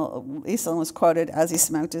quoted. Eastland was quoted as he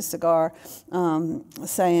smoked his cigar,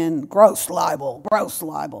 saying gross libel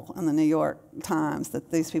in the New York Times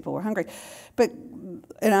that these people were hungry. But,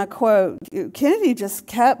 and I quote, Kennedy just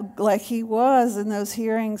kept like he was in those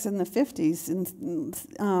hearings in the 50s,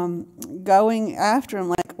 and going after him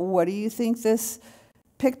like, what do you think this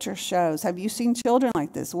picture shows? Have you seen children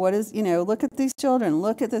like this? What is, look at these children,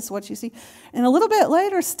 look at this, what you see. And a little bit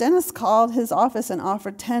later, Stennis called his office and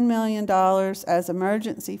offered $10 million as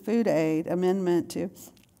emergency food aid amendment to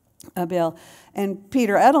a bill. And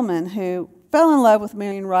Peter Edelman, who fell in love with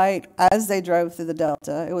Marion Wright as they drove through the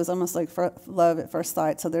Delta. It was almost like love at first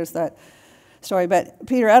sight, so there's that story. But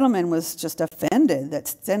Peter Edelman was just offended that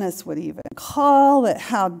Stennis would even call it.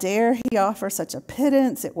 How dare he offer such a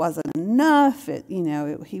pittance? It wasn't enough.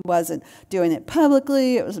 He wasn't doing it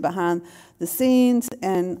publicly. It was behind the scenes.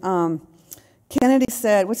 And Kennedy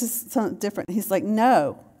said, which is something different, he's like,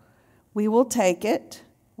 no, we will take it.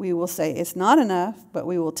 We will say it's not enough, but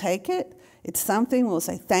we will take it. It's something, we'll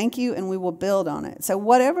say thank you, and we will build on it. So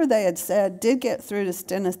whatever they had said did get through to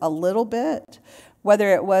Stennis a little bit,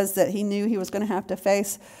 whether it was that he knew he was going to have to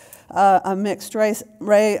face a mixed race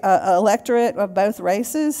electorate of both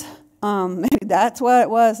races. Maybe that's what it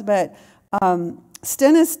was. But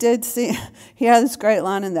Stennis did see, he had this great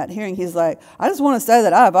line in that hearing. He's like, I just want to say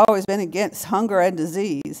that I've always been against hunger and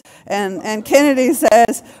disease. And Kennedy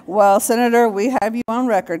says, well, Senator, we have you on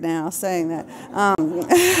record now saying that.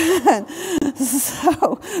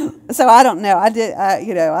 So I don't know. I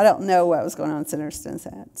don't know what was going on in Senator Stennis'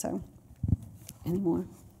 head. So anymore.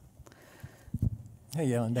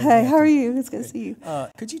 Hey, Ellen. Hey, how are you? It's good to see you.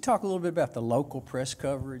 Could you talk a little bit about the local press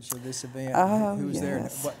coverage of this event? Oh, Who was there? And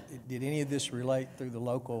yes. Did any of this relate through the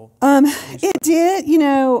local? It did.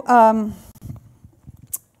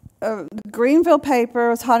 Greenville paper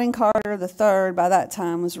was Harding Carter III by that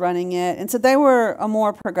time was running it, and so they were a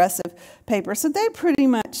more progressive paper. So they pretty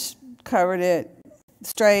much covered it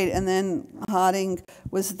straight, and then Harding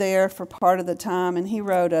was there for part of the time, and he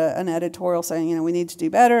wrote an editorial saying, you know, we need to do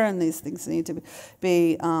better, and these things need to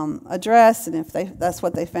be addressed, and if that's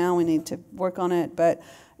what they found, we need to work on it. But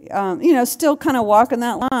you know, still kind of walking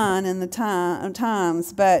that line in the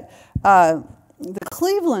times. But the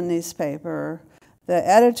Cleveland newspaper, the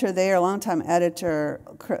editor there, longtime editor,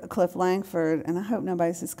 Cliff Langford, and I hope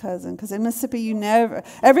nobody's his cousin, because in Mississippi, you never,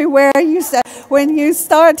 everywhere you say, when you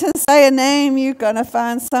start to say a name, you're going to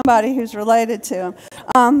find somebody who's related to him.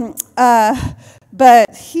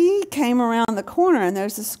 But he came around the corner, and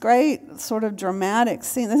there's this great sort of dramatic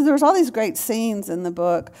scene. There's all these great scenes in the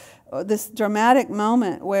book, this dramatic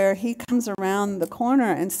moment where he comes around the corner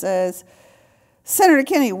and says, Senator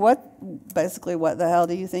Kennedy, what the hell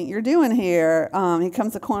do you think you're doing here? He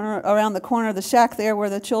comes around the corner of the shack there where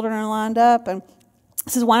the children are lined up, and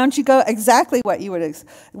says, why don't you go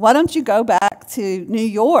why don't you go back to New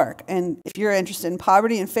York, and if you're interested in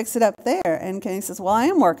poverty, and fix it up there? And Kennedy says, well, I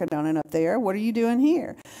am working on it up there. What are you doing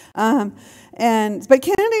here? But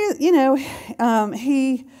Kennedy, you know,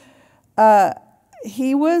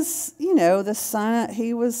 he was, you know, the son.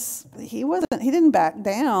 He didn't back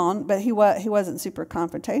down, but he wasn't super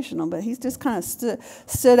confrontational. But he just kind of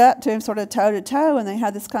stood up to him, sort of toe to toe, and they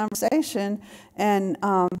had this conversation. And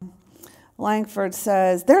Langford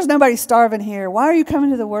says, "There's nobody starving here. Why are you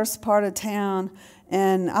coming to the worst part of town?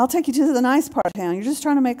 And I'll take you to the nice part of town. You're just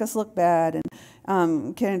trying to make us look bad."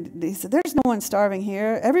 And Kennedy said, "There's no one starving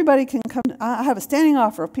here. Everybody can come. I have a standing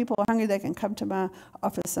offer. If people are hungry, they can come to my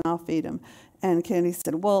office and I'll feed them." And Kennedy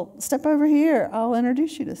said, "Well, step over here. I'll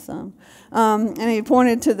introduce you to some." And he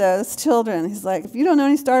pointed to those children. He's like, "If you don't know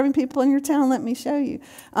any starving people in your town, let me show you."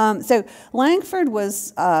 So Langford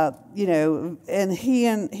was, you know, and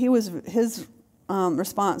his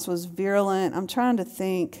response was virulent. I'm trying to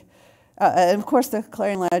think. And of course, the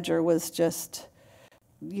Clarion Ledger was just,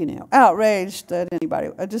 you know, outraged that anybody,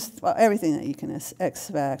 just everything that you can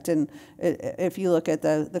expect. And if you look at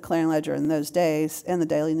the Clarion Ledger in those days and the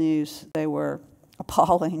Daily News, they were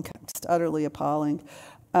appalling, just utterly appalling.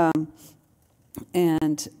 And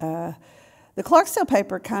the Clarksdale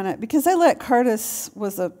paper kind of, because they let Curtis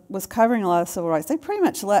was covering a lot of civil rights, they pretty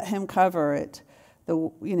much let him cover it,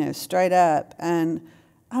 straight up. And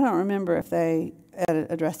I don't remember if they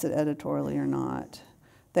addressed it editorially or not.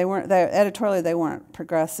 Editorially they weren't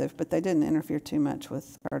progressive, but they didn't interfere too much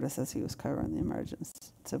with Curtis as he was covering the emergent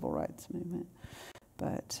civil rights movement.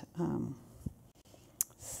 But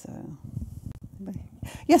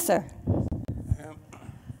yes, sir.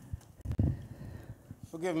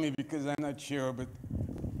 Forgive me because I'm not sure, but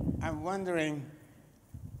I'm wondering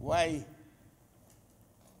why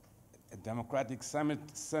a Democratic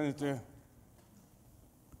senator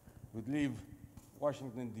would leave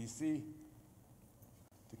Washington, D.C.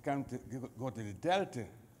 to go to the Delta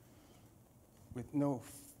with no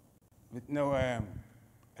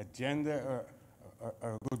agenda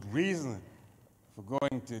or good reason for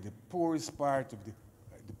going to the poorest part of the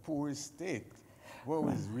poorest state. What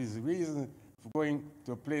was his reason for going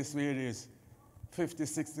to a place where there's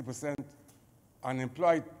 50–60%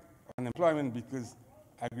 unemployment because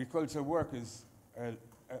agricultural workers are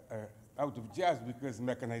out of jobs because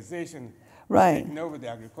mechanization is taking over the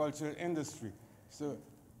agricultural industry. So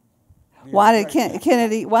why did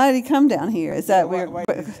Kennedy? Why did he come down here? Is that weird?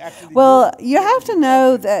 Well, you have to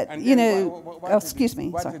know that excuse me.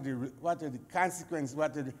 What are the consequences?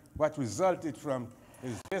 What resulted from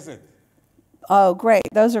his visit? Oh, great.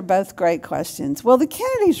 Those are both great questions. Well, the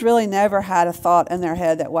Kennedys really never had a thought in their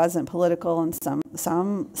head that wasn't political in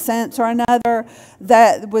some sense or another.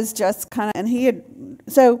 That was just kind of, and he had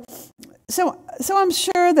so I'm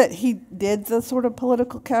sure that he did the sort of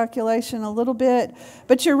political calculation a little bit.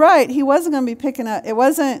 But you're right. He wasn't going to be picking up. It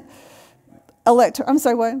wasn't I'm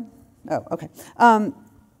sorry, what? Oh, okay.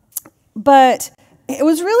 But it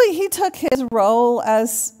was really, he took his role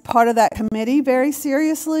as part of that committee very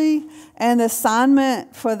seriously, and the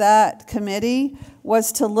assignment for that committee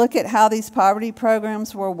was to look at how these poverty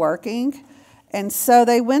programs were working. And so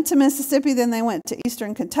they went to Mississippi, then they went to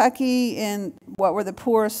eastern Kentucky in what were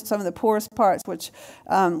some of the poorest parts, which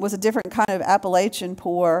was a different kind of Appalachian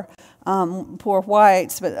poor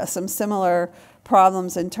whites, but some similar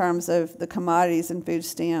problems in terms of the commodities and food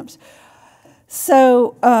stamps.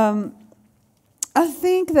 So I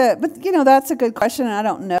think that, but that's a good question, and I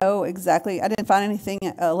don't know exactly. I didn't find anything,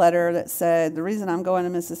 a letter that said, the reason I'm going to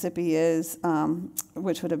Mississippi is,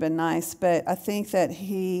 which would have been nice, but I think that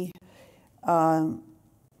he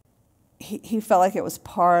he felt like it was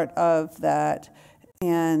part of that.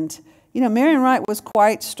 And, you know, Marian Wright was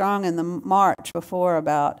quite strong in the march before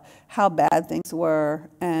about how bad things were,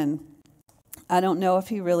 and I don't know if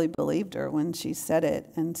he really believed her when she said it.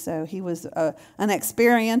 And so he was an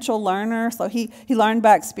experiential learner, so he learned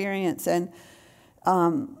by experience, and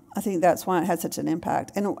I think that's why it had such an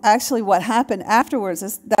impact. And actually what happened afterwards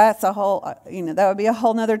is that's a whole, you know, that would be a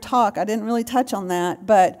whole nother talk. I didn't really touch on that,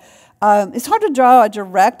 but it's hard to draw a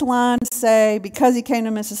direct line to say, because he came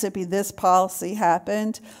to Mississippi, this policy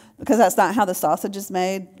happened, because that's not how the sausage is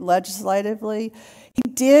made legislatively.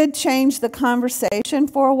 He did change the conversation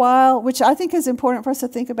for a while, which I think is important for us to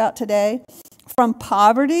think about today, from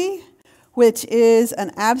poverty, which is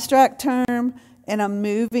an abstract term and a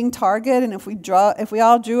moving target, and if we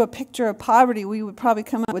all drew a picture of poverty, we would probably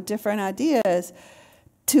come up with different ideas,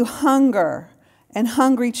 to hunger and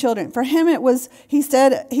hungry children. For him, it was, he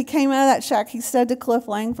said, he came out of that shack, he said to Cliff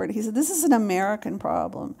Langford, he said, this is an American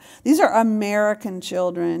problem. These are American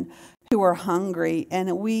children who are hungry,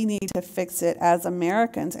 and we need to fix it as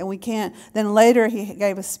Americans. And we can't, then later he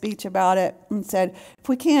gave a speech about it and said, if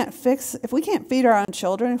we can't feed our own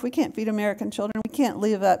children, if we can't feed American children, we can't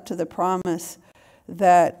live up to the promise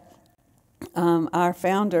that our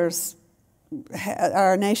founders,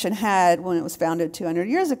 our nation had when it was founded 200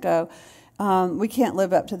 years ago. We can't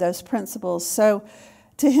live up to those principles. So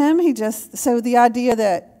to him, so the idea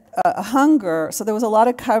that hunger, so there was a lot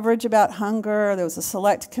of coverage about hunger. There was a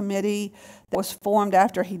select committee that was formed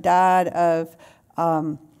after he died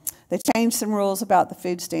they changed some rules about the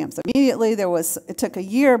food stamps. Immediately it took a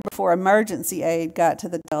year before emergency aid got to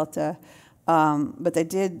the Delta, but they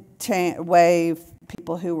did waive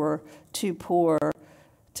people who were too poor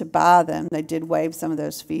to buy them. They did waive some of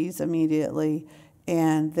those fees immediately.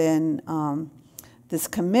 And then this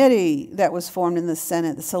committee that was formed in the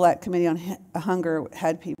Senate, the Select Committee on Hunger,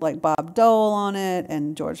 had people like Bob Dole on it,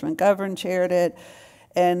 and George McGovern chaired it.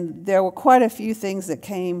 And there were quite a few things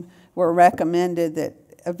that were recommended that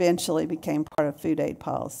eventually became part of food aid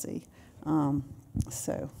policy.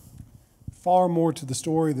 Far more to the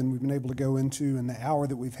story than we've been able to go into in the hour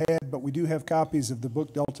that we've had, but we do have copies of the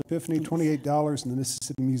book Delta Epiphany, $28 in the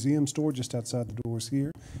Mississippi Museum store just outside the doors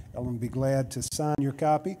here. Ellen would be glad to sign your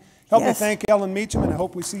copy. Help me thank Ellen Meacham, and I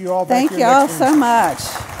hope we see you all back here next Wednesday. Thank you all so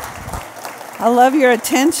much. I love your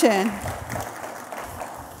attention.